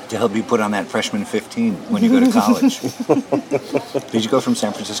 to help you put on that freshman 15 when you go to college. Did you go from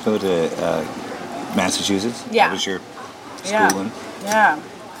San Francisco to Massachusetts? Yeah. That was your Yeah. schooling? Yeah.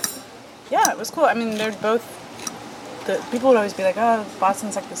 Yeah, it was cool. I mean, they're both... people would always be like, oh,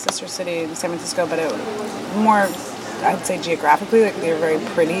 Boston's like the sister city in San Francisco, but it more, I'd say geographically, like they're very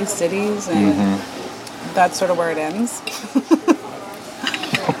pretty cities, and that's sort of where it ends.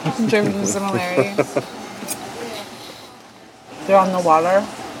 In terms of similarities. They're on the water.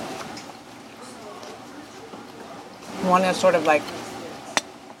 One is sort of like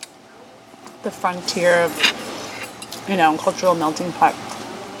the frontier of, cultural melting pot.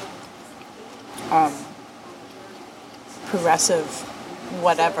 Progressive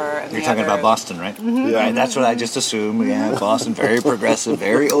whatever. And You're talking about Boston, right? Mm-hmm. Right, that's what I just assumed. Yeah, Boston, very progressive,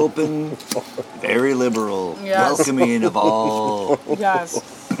 very open, very liberal, welcoming of all. Yes.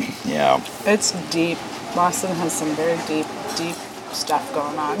 Yeah. It's deep. Boston has some very deep stuff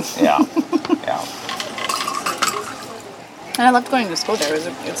going on. Yeah. Yeah. And I loved going to school there.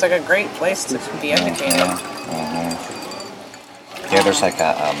 It's like a great place to be educated. Yeah, there's like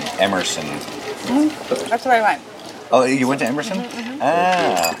a Emerson. That's where I went. Oh, you went to Emerson?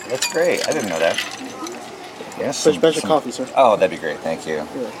 Ah, that's great. I didn't know that. Yes. Special coffee, sir. Oh, that'd be great. Thank you.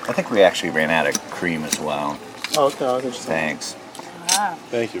 I think we actually ran out of cream as well. Oh, okay. I'll get you some. Thanks. Ah.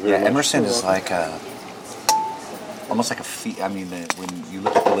 Thank you very much. Emerson is like almost like a fee. I mean, when you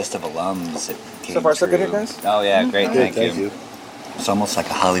look at the list of alums, it came So far, so good through. here, guys? Oh, yeah, great. Good, Thank you. It's almost like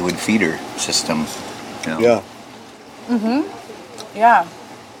a Hollywood feeder system. You know? Yeah. Yeah.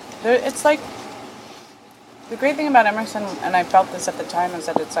 It's like... The great thing about Emerson, and I felt this at the time, is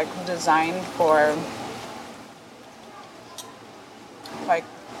that it's like designed for like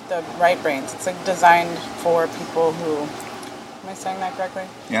the right brains. It's like designed for people who... Am I saying that correctly?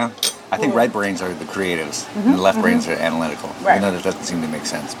 Yeah. I think right brains are the creatives, and the left brains are analytical. Right. I know that doesn't seem to make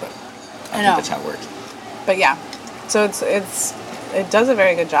sense, but I think that's how it works. But yeah, so it does a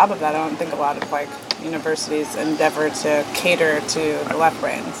very good job of that. I don't think a lot of like universities endeavor to cater to the left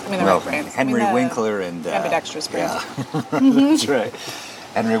brains. I mean the right brains. Henry Winkler and ambidextrous brains. Yeah. That's right.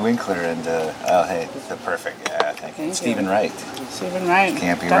 Henry Winkler and hey, the perfect. Yeah, thank you. Stephen Wright. Stephen Wright.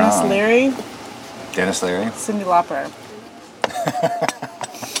 Can't be Dennis wrong. Leary. Dennis Leary. Cyndi Lauper.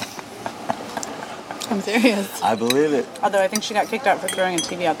 I'm serious. I believe it. Although I think she got kicked out for throwing a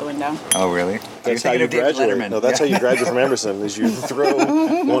TV out the window. Oh, really? That's how you graduate. No, that's how you graduate from Emerson, is you throw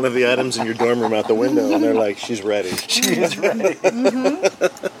one of the items in your dorm room out the window, and they're like, she's ready. She is ready.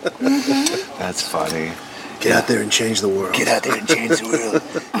 That's funny. Get out there and change the world. Get out there and change the world.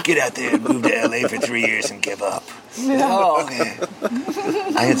 Get out there and move to LA for 3 years and give up. Oh, okay.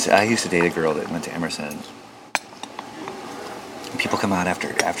 I used to date a girl that went to Emerson. People come out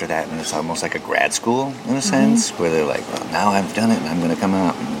after that, and it's almost like a grad school in a sense, where they're like, well, now I've done it, and I'm going to come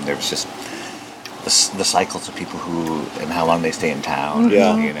out. And there's just the cycles of people who, and how long they stay in town.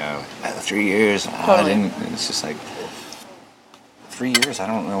 Yeah. 3 years. Totally. I didn't. It's just like 3 years. I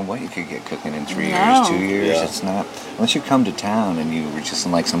don't know what you could get cooking in 3 years, 2 years. Yeah. It's not. Unless you come to town and you were just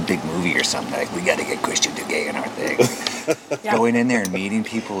in like some big movie or something, like, we got to get Christian Duguay in our thing. Going in there and meeting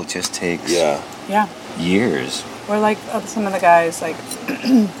people, it just takes years. Or like some of the guys, like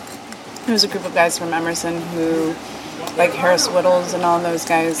there was a group of guys from Emerson who, like Harris Whittles and all those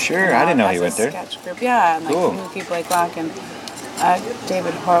guys. Sure, I didn't know he went there. Sketch group, yeah, and like Mookie Blakelock and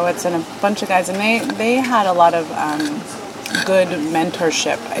David Horowitz and a bunch of guys, and they had a lot of good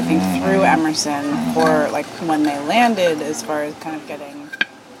mentorship, I think, through Emerson for like when they landed, as far as kind of getting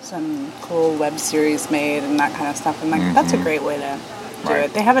some cool web series made and that kind of stuff. And like that's a great way to do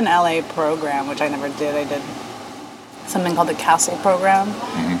it. They have an LA program, which I never did. I did something called the Castle program,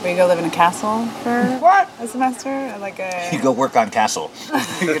 where you go live in a castle for a semester, like you go work on Castle.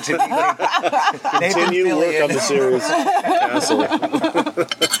 Continue work on the series Castle.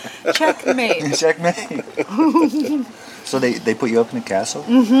 Checkmate. Checkmate. So they put you up in a castle?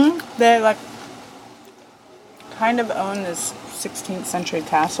 They like kind of own this 16th century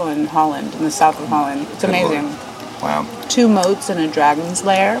castle in Holland, in the south of Holland. It's amazing. Wow. 2 moats and a dragon's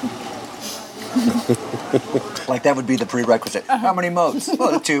lair. Like that would be the prerequisite. How many moats?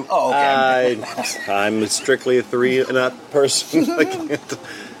 Well, 2. Oh, okay. I'm strictly a 3-and-up person. I can't.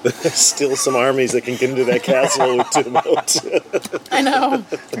 There's still some armies that can get into that castle with 2 moats. I know.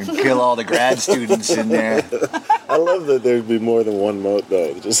 Kill all the grad students in there. I love that there'd be more than 1 moat,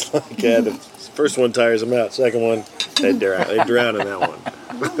 though. Just like, the first one tires them out. Second one, they drown in that one.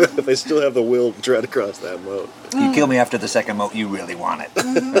 If they still have the will to try to cross that moat. You kill me after the second moat, you really want it.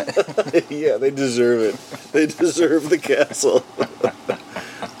 Yeah, they deserve it. They deserve the castle.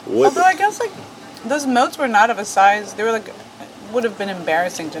 Although I guess like those moats were not of a size. They were like would have been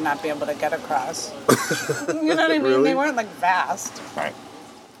embarrassing to not be able to get across. You know what I mean? Really? They weren't like vast. Right.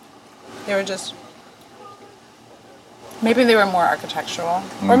 They were just. Maybe they were more architectural,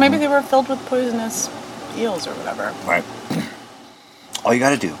 or maybe they were filled with poisonous eels or whatever. Right. All you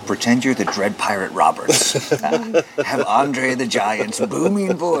got to do, pretend you're the Dread Pirate Roberts. Have Andre the Giant's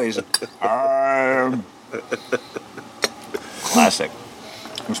booming voice. Classic.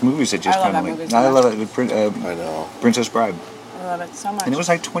 There's movies that just I love kind that of movie like. so I much. love it. I know. Princess Bride. I love it so much. And it was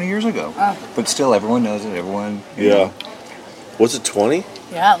like 20 years ago. Oh. But still, everyone knows it. Everyone. You Yeah. know. Was it 20?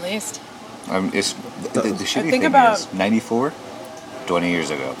 Yeah, at least. It's the shitty think thing about- is 94, 20 years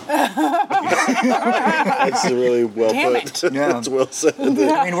ago. That's really well Damn put. Yeah. That's well said. I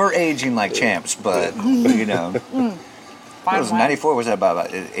mean, we're aging like champs, but you know. What was 94? Was that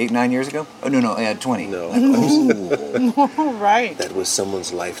about 8, 9 years ago? Oh no, yeah, 20. No. Right. That was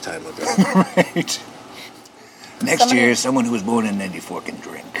someone's lifetime ago. Right. Next year, someone who was born in 94 can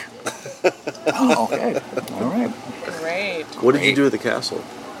drink. Oh, okay. All right. Great. What did you do at the castle?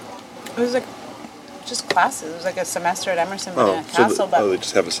 It was like just classes. It was like a semester at Emerson in Oh, a castle. they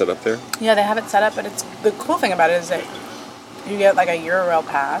just have it set up there? Yeah, they have it set up, but it's the cool thing about it is that you get like a Eurail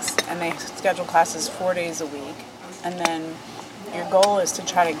pass, and they schedule classes 4 days a week, and then your goal is to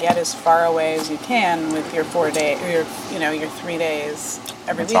try to get as far away as you can with your 4 day, or your 3 days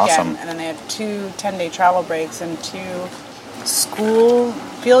every That's weekend, awesome. and then they have 2 10-day travel breaks and 2 school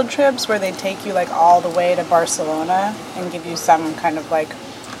field trips where they take you like all the way to Barcelona and give you some kind of like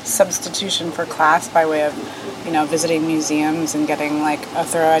substitution for class by way of visiting museums and getting like a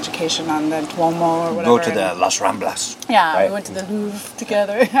thorough education on the Duomo or whatever. Go to the Las Ramblas. Yeah, right? we went to the Louvre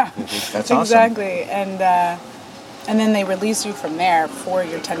together. Yeah, That's awesome. exactly. And then they release you from there for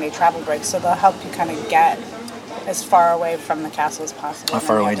your 10-day travel break, so they'll help you kind of get as far away from the castle as possible. How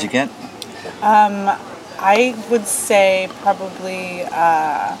far away did you get? I would say probably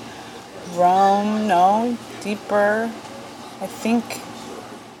Rome, no, deeper. I think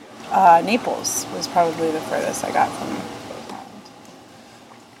Naples was probably the furthest I got from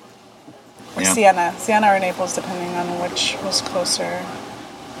Or Siena or Naples, depending on which was closer.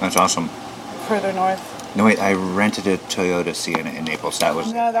 That's awesome. Further north. No, wait, I rented a Toyota Sienna in Naples. That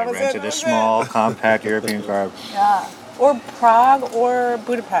was Yeah, that was I it, rented that a was small, compact European car. Yeah. Or Prague or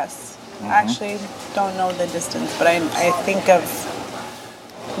Budapest. I actually don't know the distance, but I think of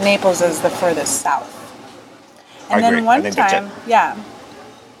Naples as the furthest south. And then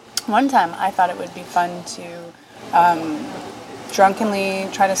one time I thought it would be fun to drunkenly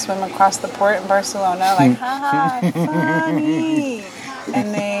try to swim across the port in Barcelona, like, haha, funny.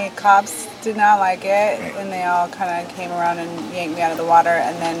 And the cops did not like it, and they all kind of came around and yanked me out of the water.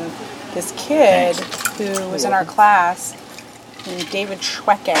 And then this kid who was in our class, named David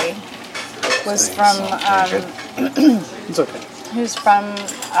Schwecke, was from, It's okay. he was from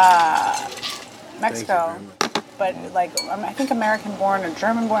Mexico, but like, I think American born or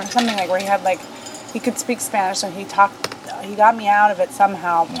German born or something, like where he could speak Spanish, so he got me out of it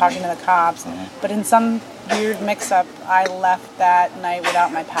somehow, talking to the cops, but in some weird mix-up, I left that night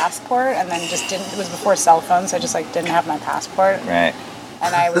without my passport, and then it was before cell phones, so I just like didn't have my passport. Right.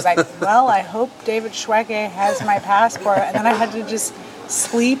 And I was like, well, I hope David Schwecke has my passport, and then I had to just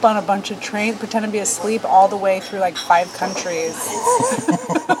sleep on a bunch of trains, pretend to be asleep all the way through like 5 countries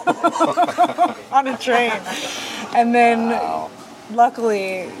on a train. And then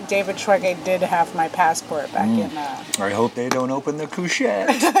luckily David Schwecke did have my passport back in I hope they don't open the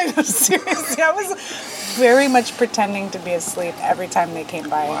couchette. Seriously, I was very much pretending to be asleep every time they came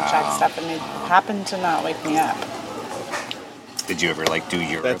by and checked stuff, and they happened to not wake me up. Did you ever do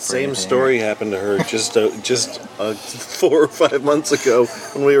Europe? That same story happened to her just 4 or 5 months ago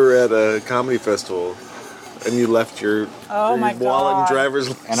when we were at a comedy festival, and you left your wallet and driver's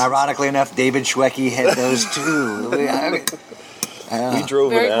license. And ironically enough, David Schwecke had those too. We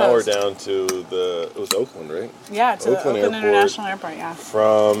drove Very an hour close. down to it was Oakland, right? Yeah, to Oakland the Oakland Airport. International Airport, yeah.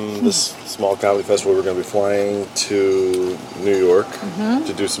 From this small comedy festival, we were going to be flying to New York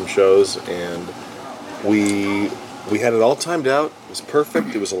to do some shows, and we had it all timed out. It was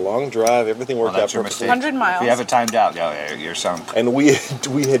perfect. It was a long drive. Everything worked out perfectly. 100 miles. If you have it timed out, you're sunk. And we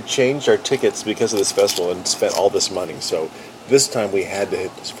had changed our tickets because of this festival and spent all this money. So this time we had to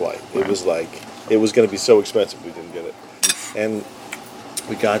hit this flight. It was it was going to be so expensive we didn't get it. And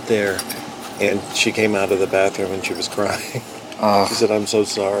we got there, and she came out of the bathroom and she was crying. She said, "I'm so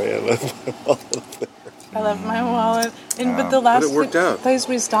sorry. I left my wallet there." I left my wallet. But the last it worked out. place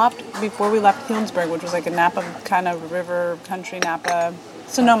we stopped before we left Healdsburg, which was like a Napa kind of river country, Napa,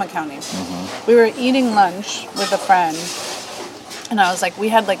 Sonoma County. We were eating lunch with a friend, And I was like, we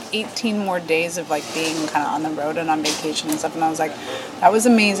had like 18 more days of like being kind of on the road and on vacation and stuff. And I was like, that was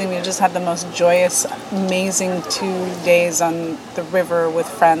amazing. We just had the most joyous, amazing 2 days on the river with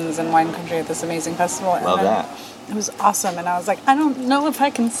friends in wine country at this amazing festival. Love that. It was awesome. And I was like, I don't know if I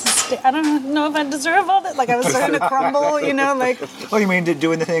can I don't know if I deserve all that. Like I was starting to crumble, like. Oh, you mean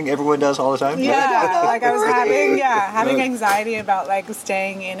doing the thing everyone does all the time? Yeah, like I was having anxiety about like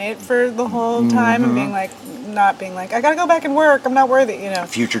staying in it for the whole time and being like, not being like, I gotta go back and work. I'm not worthy,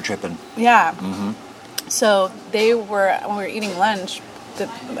 Future tripping. Yeah. So when we were eating lunch,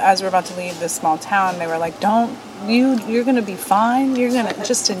 as we're about to leave this small town, they were like, you're gonna be fine. You're gonna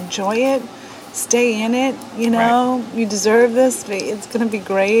just enjoy it. Stay in it, Right. You deserve this. It's going to be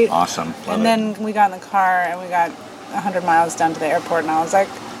great. Awesome. And then we got in the car and we got 100 miles down to the airport and I was like,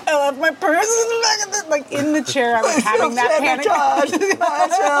 I left my purse like in the chair. I was having that panic attack.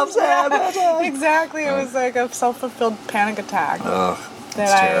 Exactly. It was like a self-fulfilled panic attack that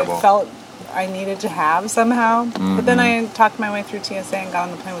I felt I needed to have somehow. But then I talked my way through TSA and got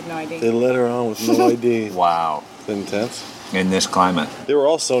on the plane with no ID. They let her on with no ID. Wow. It's intense. In this climate. They were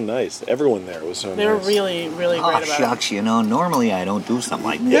all so nice. Everyone there was so nice. They were really, really great about shucks, normally I don't do something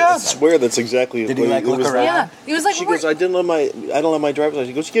like this. Yeah, I swear that's exactly. Did he look around? Yeah, he was like. She goes, I don't have my driver's license.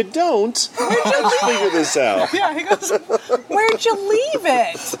 He goes, you don't. Let's figure this out. Yeah, he goes, where'd you leave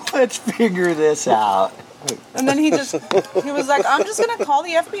it? Let's figure this out. And then he was like, I'm just gonna call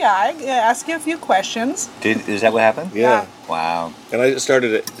the FBI, ask you a few questions. Is that what happened? Yeah. Wow. And I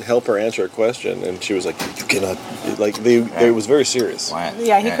started to help her answer a question, and she was like, you cannot. Like it was very serious. Wow.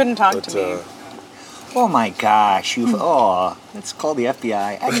 Yeah, he couldn't talk to me. Oh my gosh! Let's call the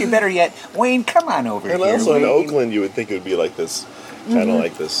FBI. Actually, better yet, Wayne, come on over here. And also Wayne. in Oakland, you would think it would be like this, kind of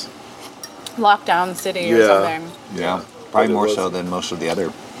like this lockdown city or something. Yeah, probably more so than most of the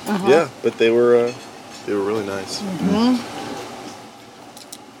other. Yeah, but they were really nice.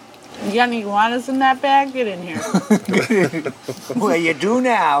 You got any iguanas in that bag? Get in here. Well, you do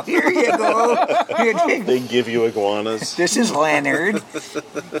now. Here you go. They give you iguanas. This is Leonard.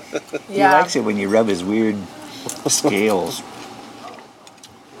 He likes it when you rub his weird scales.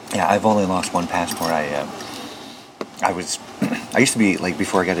 Yeah, I've only lost one passport. I used to be, like,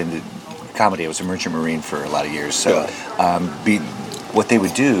 before I got into comedy, I was a merchant marine for a lot of years. So what they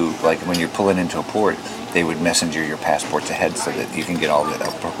would do, like when you're pulling into a port, they would messenger your passports ahead so that you can get all the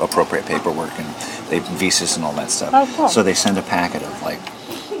appropriate paperwork and visas and all that stuff. Oh, cool. So they send a packet of like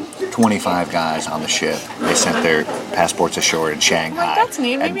 25 guys on the ship. They sent their passports ashore in Shanghai. Like, that's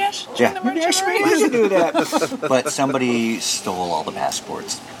neat. Maybe I should join the merchant marine. Maybe I should do that. But somebody stole all the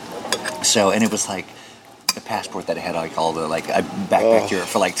passports. So, and it was like the passport that I had, like all the, like, I backpacked Europe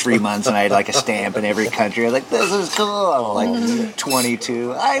for like 3 months and I had like a stamp in every country. I was like, this is cool. Like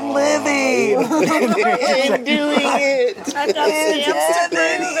 22. I'm living. I'm doing it. I got stamps to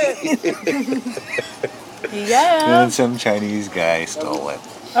prove it. Yeah. And then some Chinese guy stole it.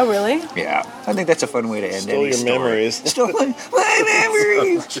 Oh, really? Yeah. I think that's a fun way to end Stole any your story. memories. Stole my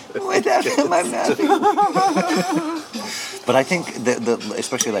memories. Without them, I'm nothing. But I think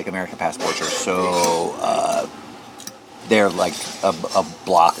especially like American passports are so they're like a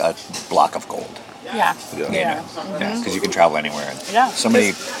block of gold. Yeah. Yeah. Because you can travel anywhere. Yeah. So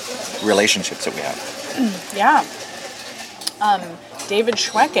many relationships that we have. Yeah. David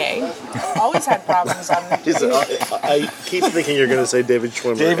Schwecke always had problems on. I keep thinking you're going to say David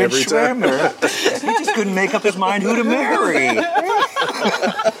Schwimmer. David every time. Schwimmer. He just couldn't make up his mind who to marry.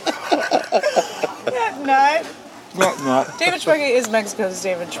 Nut. Not. David Schwecke is Mexico's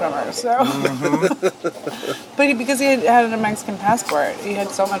David Schwimmer, so. But because he had a Mexican passport, he had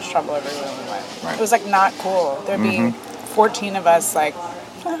so much trouble everywhere we went. Right. It was like not cool. There'd be 14 of us like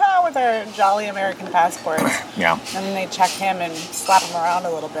with our jolly American passports. Yeah. And then they check him and slap him around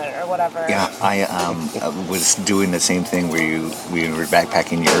a little bit or whatever. Yeah, I was doing the same thing where we were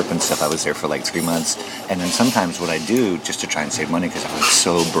backpacking Europe and stuff. I was there for like 3 months. And then sometimes what I do, just to try and save money because I was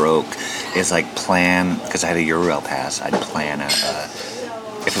so broke, is like plan, because I had a Eurail pass, I'd plan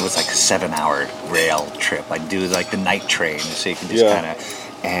if it was like a 7-hour rail trip, I'd do like the night train so you can just kind of,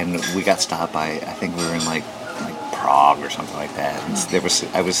 and we got stopped by, I think we were in like Prague or something like that. And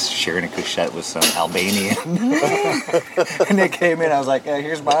I was sharing a couchette with some Albanian, and they came in. I was like,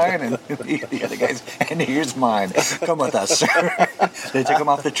 "Here's mine," and the other guys, "And here's mine. Come with us, sir." They took him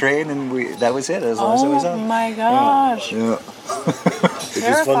off the train, and that was it. As long as it was up. Oh my gosh! Yeah. It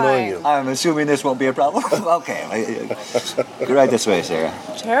was fun knowing you. I'm assuming this won't be a problem. Okay, go right this way, Sarah.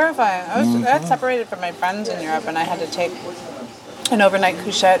 Terrifying. I got separated from my friends in Europe, and I had to take an overnight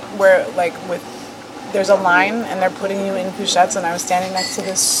couchette where, like, there's a line and they're putting you in couchettes, and I was standing next to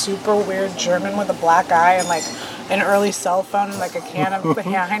this super weird German with a black eye, and like an early cell phone, like a can of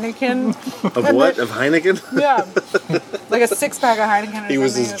Heineken. Of what? Of Heineken? Yeah. Like a 6-pack of Heineken. He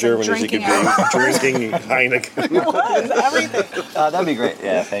was as German as he could be. Drinking Heineken. It was everything. That'd be great.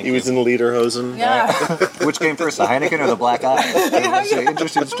 Yeah, thank you. He was in Lederhosen. Yeah. Which came first, the Heineken or the Black Eye? It's an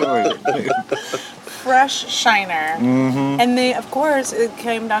interesting story. Fresh Shiner. Mm-hmm. And they, of course, it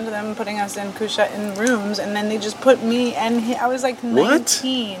came down to them putting us in Kusha in rooms, and then they just put me and I was like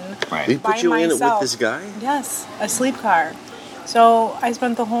 19. Right. They put you in it with this guy? Yes, a sleep car. So I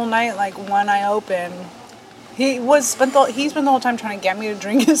spent the whole night, like, one eye open. He spent the whole time trying to get me to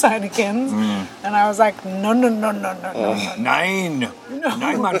drink his Heinekens, and I was like, no. Nine,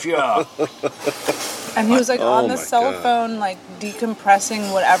 monsieur. And he was like on the cell phone, like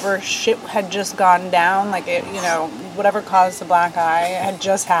decompressing whatever shit had just gone down, like it, whatever caused the black eye had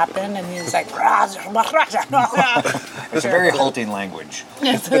just happened, and he was like, it's a very halting language.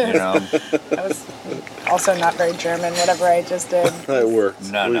 Yes, it is. That was also not very German, whatever I just did. That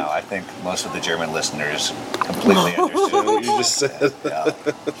worked. No, I think most of the German listeners completely understood what you just said. Yeah.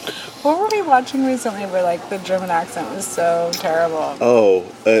 What were we watching recently where, like, the German accent was so terrible? Oh,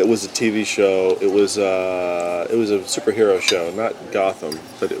 it was a TV show. It was a superhero show, not Gotham,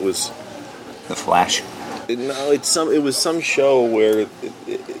 but it was The Flash. It was some show where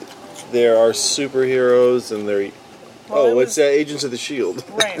there are superheroes and they're. It's Agents of the Shield.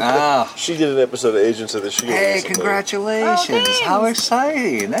 Right. She did an episode of Agents of the Shield. Hey, recently. congratulations! How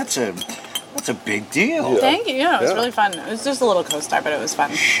exciting! That's a big deal. Yeah. Thank you. Yeah, it was really fun. It was just a little co-star, but it was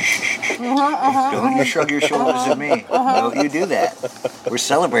fun. Don't you shrug your shoulders at me. Don't you do that. We're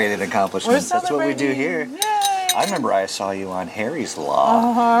celebrating accomplishments. That's what we do here. Yay. I remember I saw you on Harry's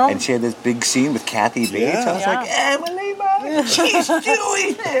Law, and she had this big scene with Kathy Bates. I was like, Emily, Mom, she's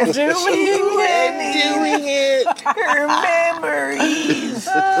doing it. Doing it. Her memories.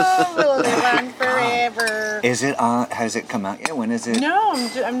 Will live on forever. Is it on? Has it come out yet? When is it? No,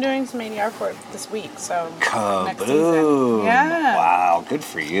 I'm doing some ADR for it this week, so next season. Kaboom! Yeah. Wow, good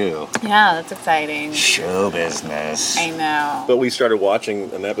for you. Yeah, that's exciting. Show business. I know. But we started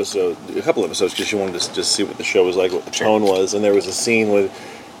watching a couple episodes, because she wanted to just see what the show was like, what the tone was, and there was a scene where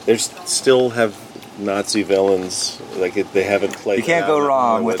they still have Nazi villains. Like they haven't played. You can't go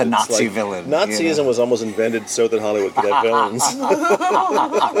wrong with a Nazi villain. Nazism was almost invented so that Hollywood could have villains.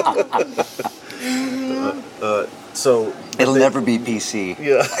 So it'll never be PC.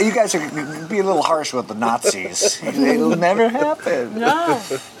 Yeah, you guys are being a little harsh with the Nazis. It'll never happen. No.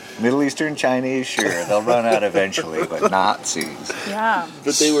 Middle Eastern Chinese, sure, they'll run out eventually, but Nazis. Yeah.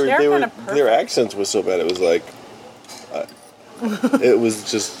 But their accents was so bad. It was like, it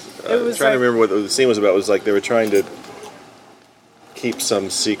was just. I was trying to remember what the scene was about. It was like they were trying to keep some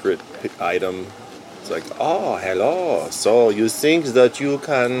secret item. It's like, oh, hello. So you think that you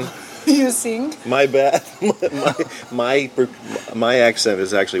can? You sing? My bad. My accent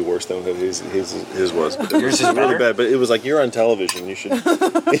is actually worse than his was. Yours is really bad. But it was like, you're on television. You should.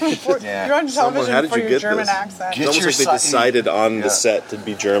 You're on television for your German accent. It's almost like they decided on the set to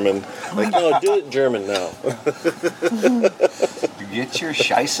be German. Like, no, do it German now. Get your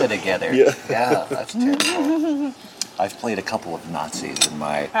Scheisse together. Yeah, that's terrible. I've played a couple of Nazis in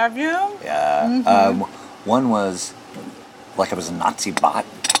my... Have you? Yeah. Mm-hmm. One was, like I was a Nazi bot.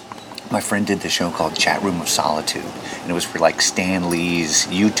 My friend did this show called Chat Room of Solitude, and it was for like Stan Lee's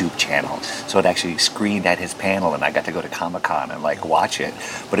YouTube channel. So it actually screened at his panel, and I got to go to Comic-Con and like watch it.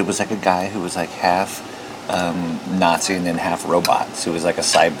 But it was like a guy who was like half Nazi and then half robot. So it was like a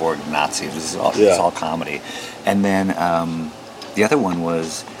cyborg Nazi. It was all comedy. And then the other one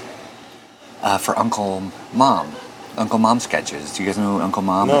was for Uncle Mom sketches. Do you guys know Uncle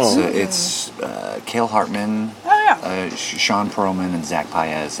Mom? No. It's Cale Hartman, Sean Perlman, and Zach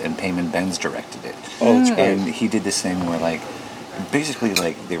Paez, and Payman Benz directed it. Oh, that's great. And he did this thing where, like, basically,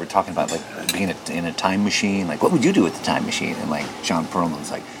 like, they were talking about, like, being in a time machine. Like, what would you do with the time machine? And, like, Sean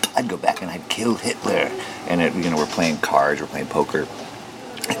Perlman's like, I'd go back and I'd kill Hitler. And, we're playing cards, we're playing poker.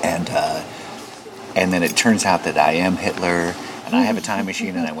 And then it turns out that I am Hitler. And I have a time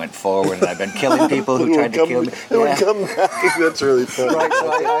machine, and I went forward, and I've been killing people who tried to kill me. It would come back. That's really funny. Right, so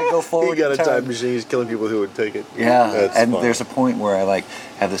I go forward. He got a time machine. He's killing people who would take it. Yeah, that's and fun. There's a point where I like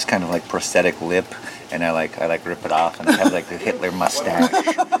have this kind of like prosthetic lip, and I rip it off, and I have like the Hitler mustache.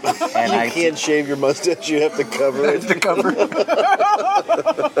 And you can't shave your mustache. You have to cover it.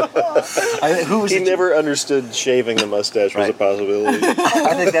 He never understood shaving the mustache was a possibility.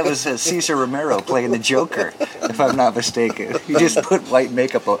 I think that was Cesar Romero playing the Joker, if I'm not mistaken. He just put white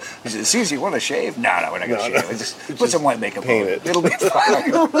makeup on. He said, Cesar, you want to shave? No, we're not going to shave. Just put some white makeup paint on it. It'll be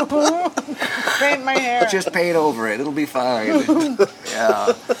fine. Paint my hair. Just paint over it. It'll be fine.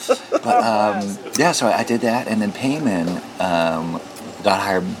 Yeah. Yeah, so I did that, and then Payman got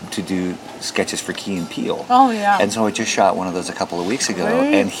hired to do sketches for Key and Peele. Oh, yeah. And so I just shot one of those a couple of weeks ago,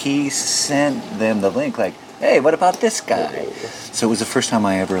 and he sent them the link, like, hey, what about this guy? So it was the first time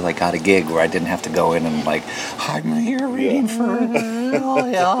I ever got a gig where I didn't have to go in and I'm here reading for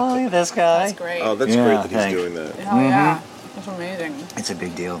this guy. That's great. Oh, that's great that he's doing that. Oh, yeah. That's amazing. It's a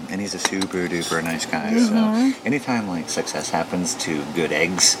big deal, and he's a super duper nice guy. So anytime success happens to good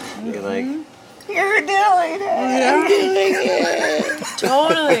eggs, you're like, you're doing it. I'm doing it.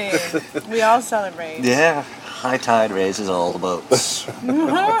 Totally. We all celebrate. Yeah. High tide raises all the boats.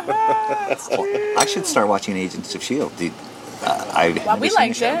 I should start watching Agents of S.H.I.E.L.D. We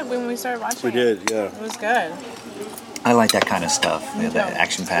liked it when we started watching We did, yeah. It was good. I like that kind of stuff. The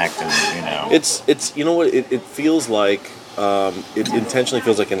action-packed and, It's you know what, it feels like, it intentionally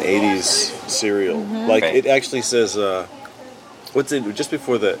feels like an 80s serial. It actually says, what's it, just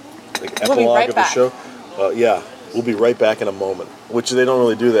before the epilogue of the show? We'll be right back in a moment. Which they don't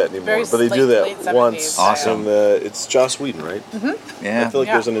really do that anymore, but they do that once. Awesome. And it's Joss Whedon, right? Mm-hmm. I feel like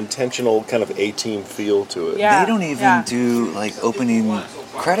there's an intentional kind of A-team feel to it. They don't even do opening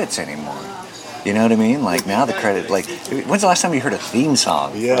credits anymore. You know what I mean? Now the credit. When's the last time you heard a theme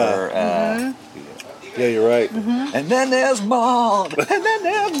song? Yeah, you're right. Mm-hmm. And then there's Maud. And then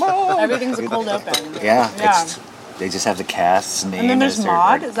there's Maud. Everything's a cold open. Yeah. They just have the cast's name. And then there's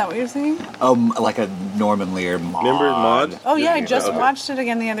Maud. Is that what you're saying? Like a Norman Lear Maud. Remember Maud? Oh yeah, I just watched it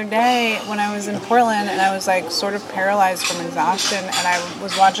again the other day when I was in Portland, and I was sort of paralyzed from exhaustion, and I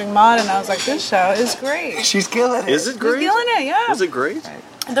was watching Maud, and I was like, this show is great. She's killing it. Is it great? She's killing it. Yeah. Was it great?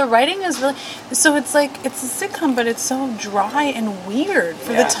 The writing is really so. It's it's a sitcom, but it's so dry and weird.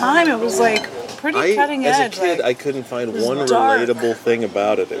 For the time, it was pretty cutting edge. As a kid, I couldn't find one dark. relatable thing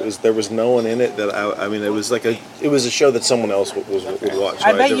about it. There was no one in it that I mean, it was a show that someone else would watch.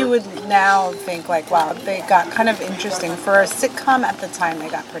 I bet you would now think wow, they got kind of interesting for a sitcom at the time. They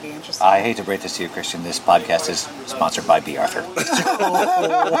got pretty interesting. I hate to break this to you, Christian. This podcast is sponsored by B. Arthur.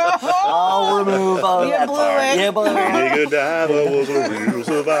 I'll remove all that part. You blew it. Nigga Diver was a real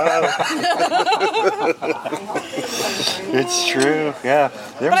survivor. It's true. Yeah.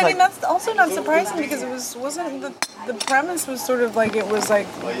 But I mean, that's also not surprising because it wasn't the premise was sort of it was a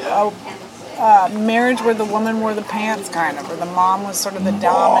marriage where the woman wore the pants kind of, or the mom was sort of the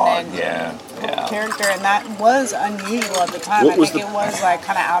dominant character, and that was unusual at the time. It was kind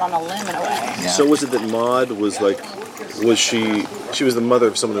of out on a limb in a way. Yeah. So was it that Maud was she was the mother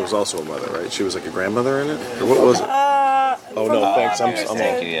of someone who was also a mother, right? She was a grandmother in it? Or what was it? Thanks.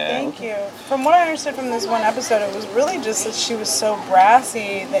 Thank you. From what I understood from this one episode, it was really just that she was so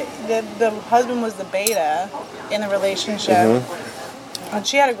brassy that the husband was the beta in the relationship, and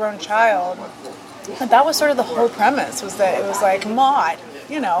she had a grown child. But that was sort of the whole premise, was that it was Maud.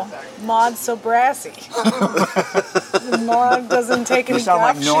 Maud's so brassy. Maud doesn't take any. You sound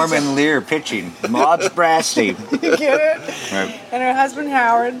like Norman Lear pitching. Maud's brassy. You get it? Right. And her husband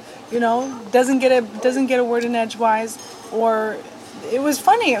Howard, doesn't get a word in edgewise. Or it was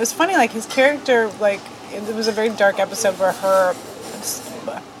funny. His character, it was a very dark episode where her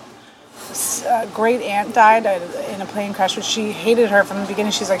great aunt died in a plane crash, which she hated her from the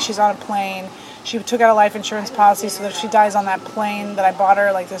beginning. She's on a plane. She took out a life insurance policy so that if she dies on that plane that I bought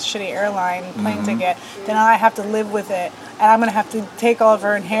her, this shitty airline plane ticket, then I have to live with it. And I'm going to have to take all of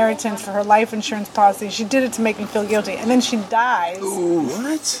her inheritance for her life insurance policy. She did it to make me feel guilty. And then she dies. Ooh,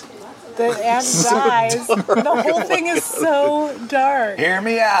 what? The aunt dies. The whole thing is so dark. Hear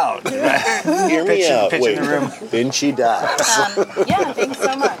me out. Hear me out. Wait, then she dies. Thanks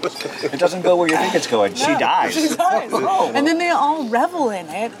so much. It doesn't go where you think it's going. She dies. She dies. And then they all revel in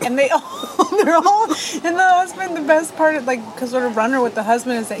it, and they're all. And the husband, the best part of sort of runner with the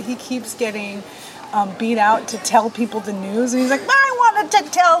husband is that he keeps getting beat out to tell people the news, and he's like, I wanted to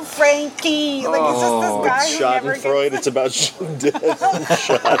tell Frankie. It's just this guy who never Schadenfreude. It's about death and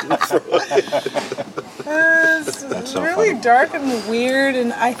Schadenfreude. It's really dark and weird,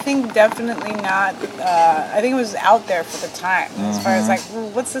 and I think definitely not. I think it was out there for the time, as far as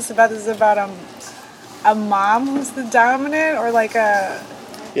what's this about? This is about a mom who's the dominant, or a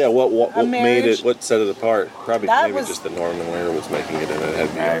what made it? What set it apart? Probably just the Norman Lear was making it, and it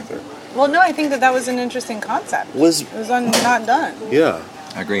had B. Arthur. Well, no, I think that was an interesting concept. It was not done. Yeah.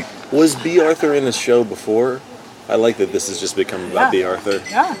 I agree. Was B. Arthur in a show before? I like that this has just become about B. Arthur.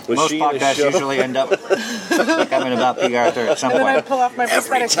 Yeah. Most podcasts usually end up becoming about B. Arthur at some point. And then I pull off my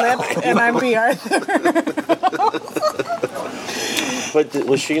prosthetic lip, and I'm B. Arthur. But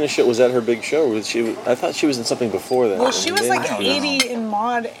was she in a show? Was that her big show? I thought she was in something before that. Well, she was 80 in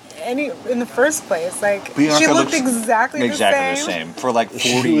Maud, in the first place. Like, Bianca she looked looks exactly the same for like 40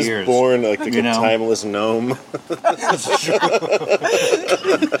 she was years. born like a timeless gnome.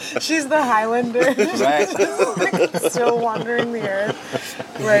 She's the Highlander. Right. Like, still wandering the earth,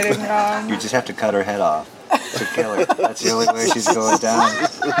 writing You just have to cut her head off to kill her. That's the only way she's going down.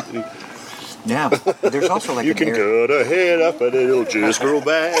 Yeah, but there's also like you can cut her head off and it'll just grow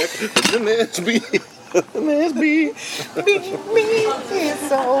back. me,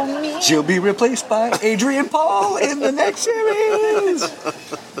 so me. She'll be replaced by Adrian Paul in the next series.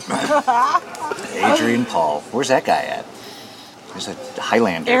 Adrian Paul. Where's that guy at? There's a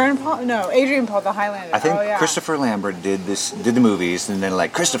Highlander. Adrian Paul, the Highlander. I think oh, yeah. Christopher Lambert did the movies, and then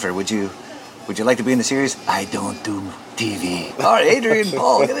like, Christopher, would you like to be in the series? I don't do TV. All right, Adrian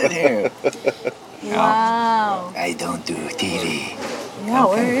Paul, get in here. Wow. I don't do TV. Yeah,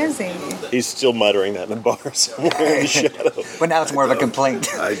 okay. Where is he? He's still muttering that in the bar somewhere in the shadow. But now it's more of a complaint.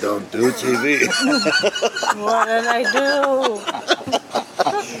 I don't do TV. What did I do?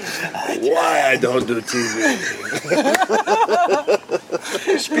 Why I don't do TV?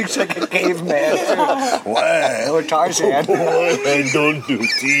 He speaks like a caveman. Why? Or Tarzan. Why I don't do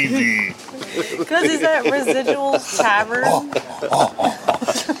TV? Because he's at Riciculousness Tavern.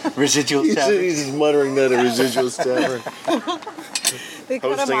 Riciculousness Tavern. He's just muttering that at Riciculousness Tavern. They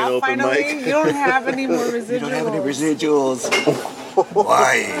cut him off finally. Mic. You don't have any more residuals. You don't have any residuals.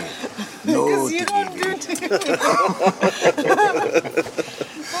 Why? No Because you don't do TV.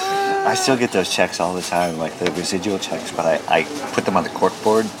 I still get those checks all the time, like the residual checks, but I put them on the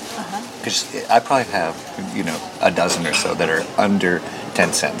corkboard because I probably have a dozen or so that are under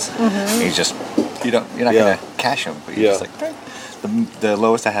 10 cents. Mm-hmm. You're not gonna cash them, but you're just like the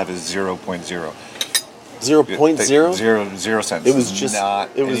lowest I have is 0.0. 0.0? 0 cents. It was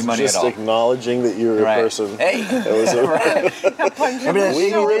just acknowledging that you're a person. Hey, that was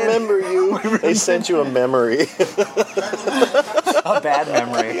we remember you. They sent you a memory. A bad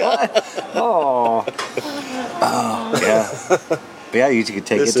memory. Oh, yeah. But yeah, you could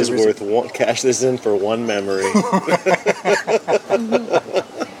take this it. This is worth cash this in for one memory.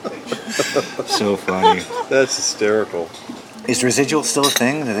 So funny. That's hysterical. Is residual still a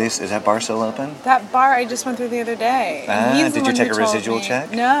thing? Is that bar still open? That bar I just went through the other day. Did you take a residual check?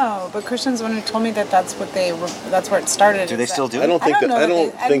 No, but Christian's the one who told me that's where it started. Do they still do it? I don't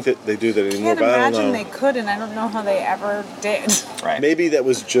think that they do that anymore. But I don't know. I imagine they could, and I don't know how they ever did. Right. Maybe that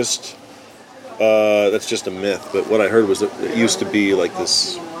was just that's just a myth. But what I heard was that it used to be like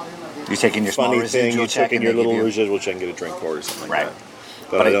this. You're taking your funny small thing. You check took in your little residual check and get a drink for it or something like that.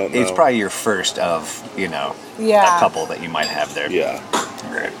 But I don't know. It's probably your first of, a couple that you might have there. Yeah.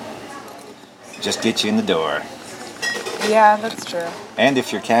 Right. Just get you in the door. Yeah, that's true. And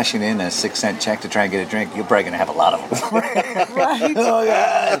if you're cashing in a 6-cent check to try and get a drink, you're probably going to have a lot of them. Right. Oh,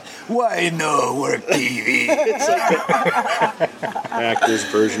 God. Why no work TV? It's like an actor's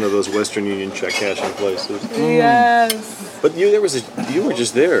version of those Western Union check cashing places. Yes. But you were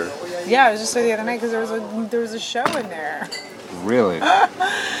just there. Yeah, I was just there the other night because there was a show in there. Really?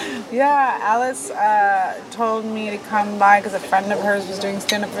 Yeah, Alice told me to come by because a friend of hers was doing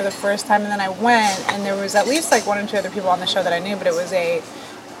stand-up for the first time, and then I went, and there was at least like 1 or 2 other people on the show that I knew, but it was I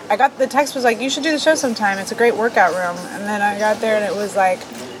got the text was like, you should do the show sometime, it's a great workout room, and then I got there and it was like,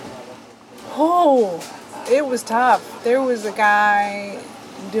 it was tough. There was a guy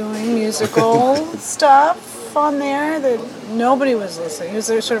doing musical stuff on there that nobody was listening. He was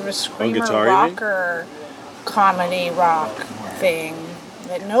sort of a screamer rocker comedy rock thing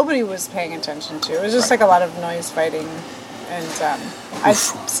that nobody was paying attention to. It was just like a lot of noise fighting, and I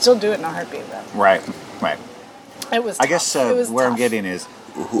still do it in a heartbeat. Though. Right. It was. I guess where I'm getting is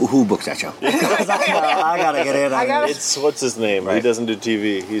who books that show? I gotta get in. It's what's his name? Right. He doesn't do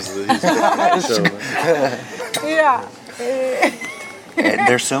TV. He's the show. Yeah.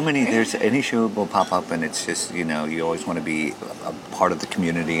 There's so many. There's any show will pop up, and it's just you always want to be a part of the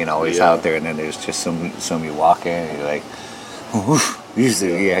community and always out there. And then there's just some you walk in, and you're like, oof.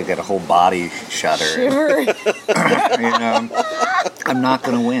 Usually, I got a whole body shudder. Shiver. I'm not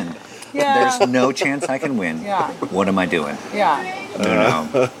gonna win. Yeah. There's no chance I can win. Yeah. What am I doing? Yeah.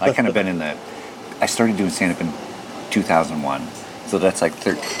 I kind of been in the. I started doing stand up in 2001, so that's like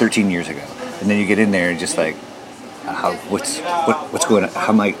 13 years ago. And then you get in there and just like. What's going on? How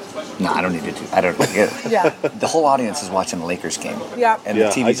am I? No, I don't need to do. I don't get it. Yeah. The whole audience is watching the Lakers game. Yeah. And the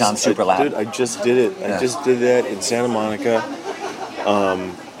TV's on super loud. Dude, I just did it. I just did that in Santa Monica.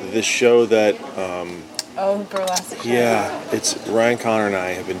 The show that. Burlesque. Yeah, it's Ryan Connor and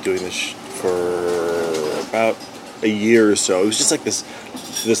I have been doing this for about a year or so. It was just like this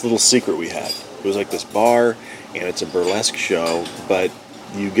little secret we had. It was like this bar, and it's a burlesque show, but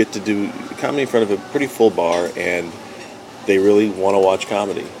you get to do comedy in front of a pretty full bar, and they really want to watch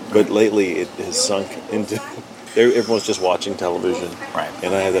comedy. But lately, it has sunk into everyone's just watching television. Right.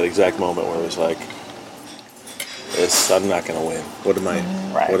 And I had that exact moment where it was like, I'm not going to win. What am I?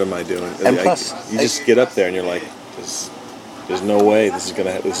 Right. What am I doing? And plus, you just get up there and you're like, there's no way this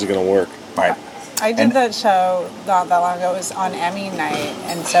is gonna work. Right. I did that show not that long ago. It was on Emmy night,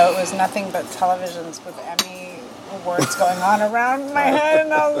 and so it was nothing but televisions with Emmy awards going on around my head,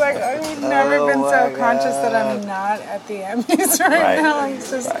 and I was like, I've never been so conscious that I'm not at the Emmys right now. It's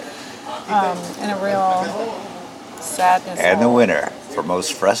just in a real sadness. And the winner for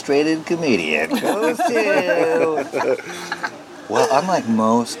most frustrated comedian goes to... Well, unlike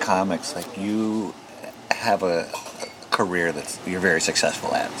most comics, like you have a career that you're very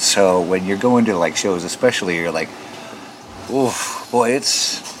successful at. So when you're going to like shows, especially, you're like, oof, boy,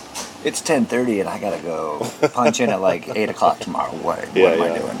 it's 10:30 and I gotta go punch in at like 8 o'clock tomorrow. What am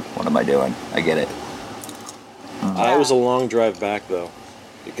I doing? What am I doing? I get it. It was a long drive back though.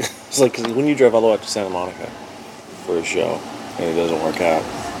 It's like 'cause when you drive all the way up to Santa Monica for a show and it doesn't work out,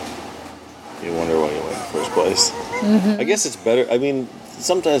 you wonder why you went in the first place. Mm-hmm. I guess it's better. I mean,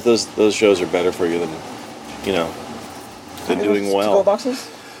 sometimes those shows are better for you than doing well. To-go boxes?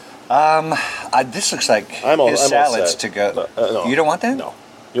 This looks like his salads to go. No. You don't want that? No.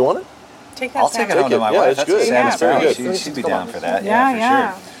 You want it? Take that. I'll take it home to my wife. It's good. That's very good. She'd be down for that.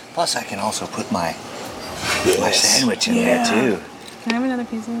 Yeah, for sure. Plus, I can also put my sandwich in there too. Can I have another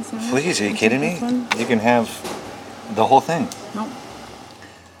piece of the sandwich? Please, are you kidding me? You can have the whole thing. Nope.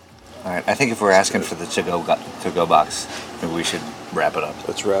 All right. I think if we're asking for the to-go box, maybe we should wrap it up.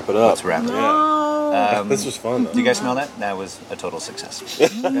 Let's wrap it up. No. This was fun, though. Do you guys smell that? That was a total success.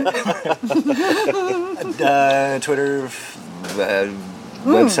 Twitter,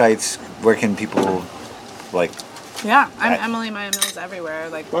 websites, where can people, like... Yeah, I'm Emily Maya Mills everywhere.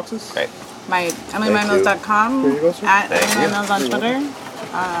 Like boxes? Great. My EmilyMayaMills.com, at Emily Mills on Twitter. Emily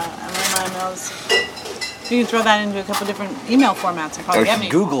Maya Mills. You can throw that into a couple different email formats and probably get me.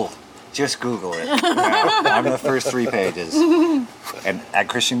 Just Google it. I'm the first 3 pages. And at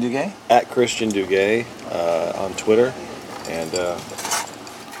Christian Duguay? At Christian Duguay on Twitter. And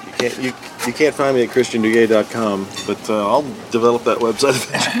you can't find me at ChristianDuguay.com, but I'll develop that website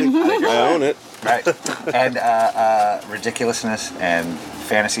eventually. I own it. Right. And Riciculousness and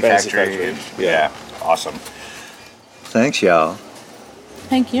Fantasy Factory. Yeah. Awesome. Thanks, y'all.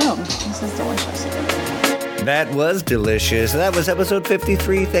 Thank you. This is delicious. That was delicious. That was episode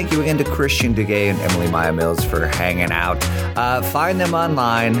 53. Thank you again to Christian Duguay and Emily Maya Mills for hanging out. Find them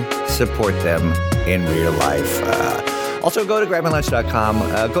online. Support them in real life. Also, go to grabbinglunch.com.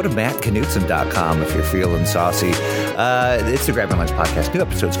 Go to mattknutson.com if you're feeling saucy. It's the Grabbing Lunch podcast. New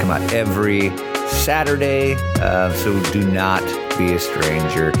episodes come out every Saturday, so do not be a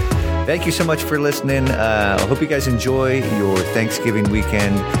stranger. Thank you so much for listening. I hope you guys enjoy your Thanksgiving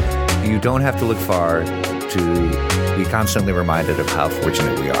weekend. You don't have to look far to be constantly reminded of how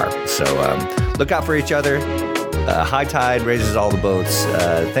fortunate we are. So look out for each other. High tide raises all the boats.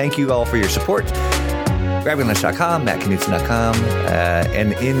 Thank you all for your support. GrabbingLunch.com, MattKnutson.com,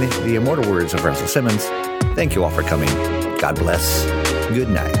 and in the immortal words of Russell Simmons, thank you all for coming. God bless. Good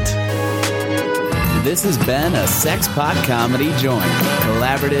night. This has been a Sex Pot Comedy Joint,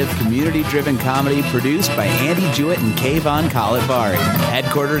 collaborative, community-driven comedy produced by Andy Jewett and Kayvon Khalidvari.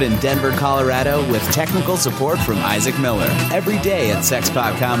 Headquartered in Denver, Colorado, with technical support from Isaac Miller. Every day at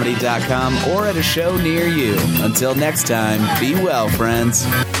sexpotcomedy.com or at a show near you. Until next time, be well, friends.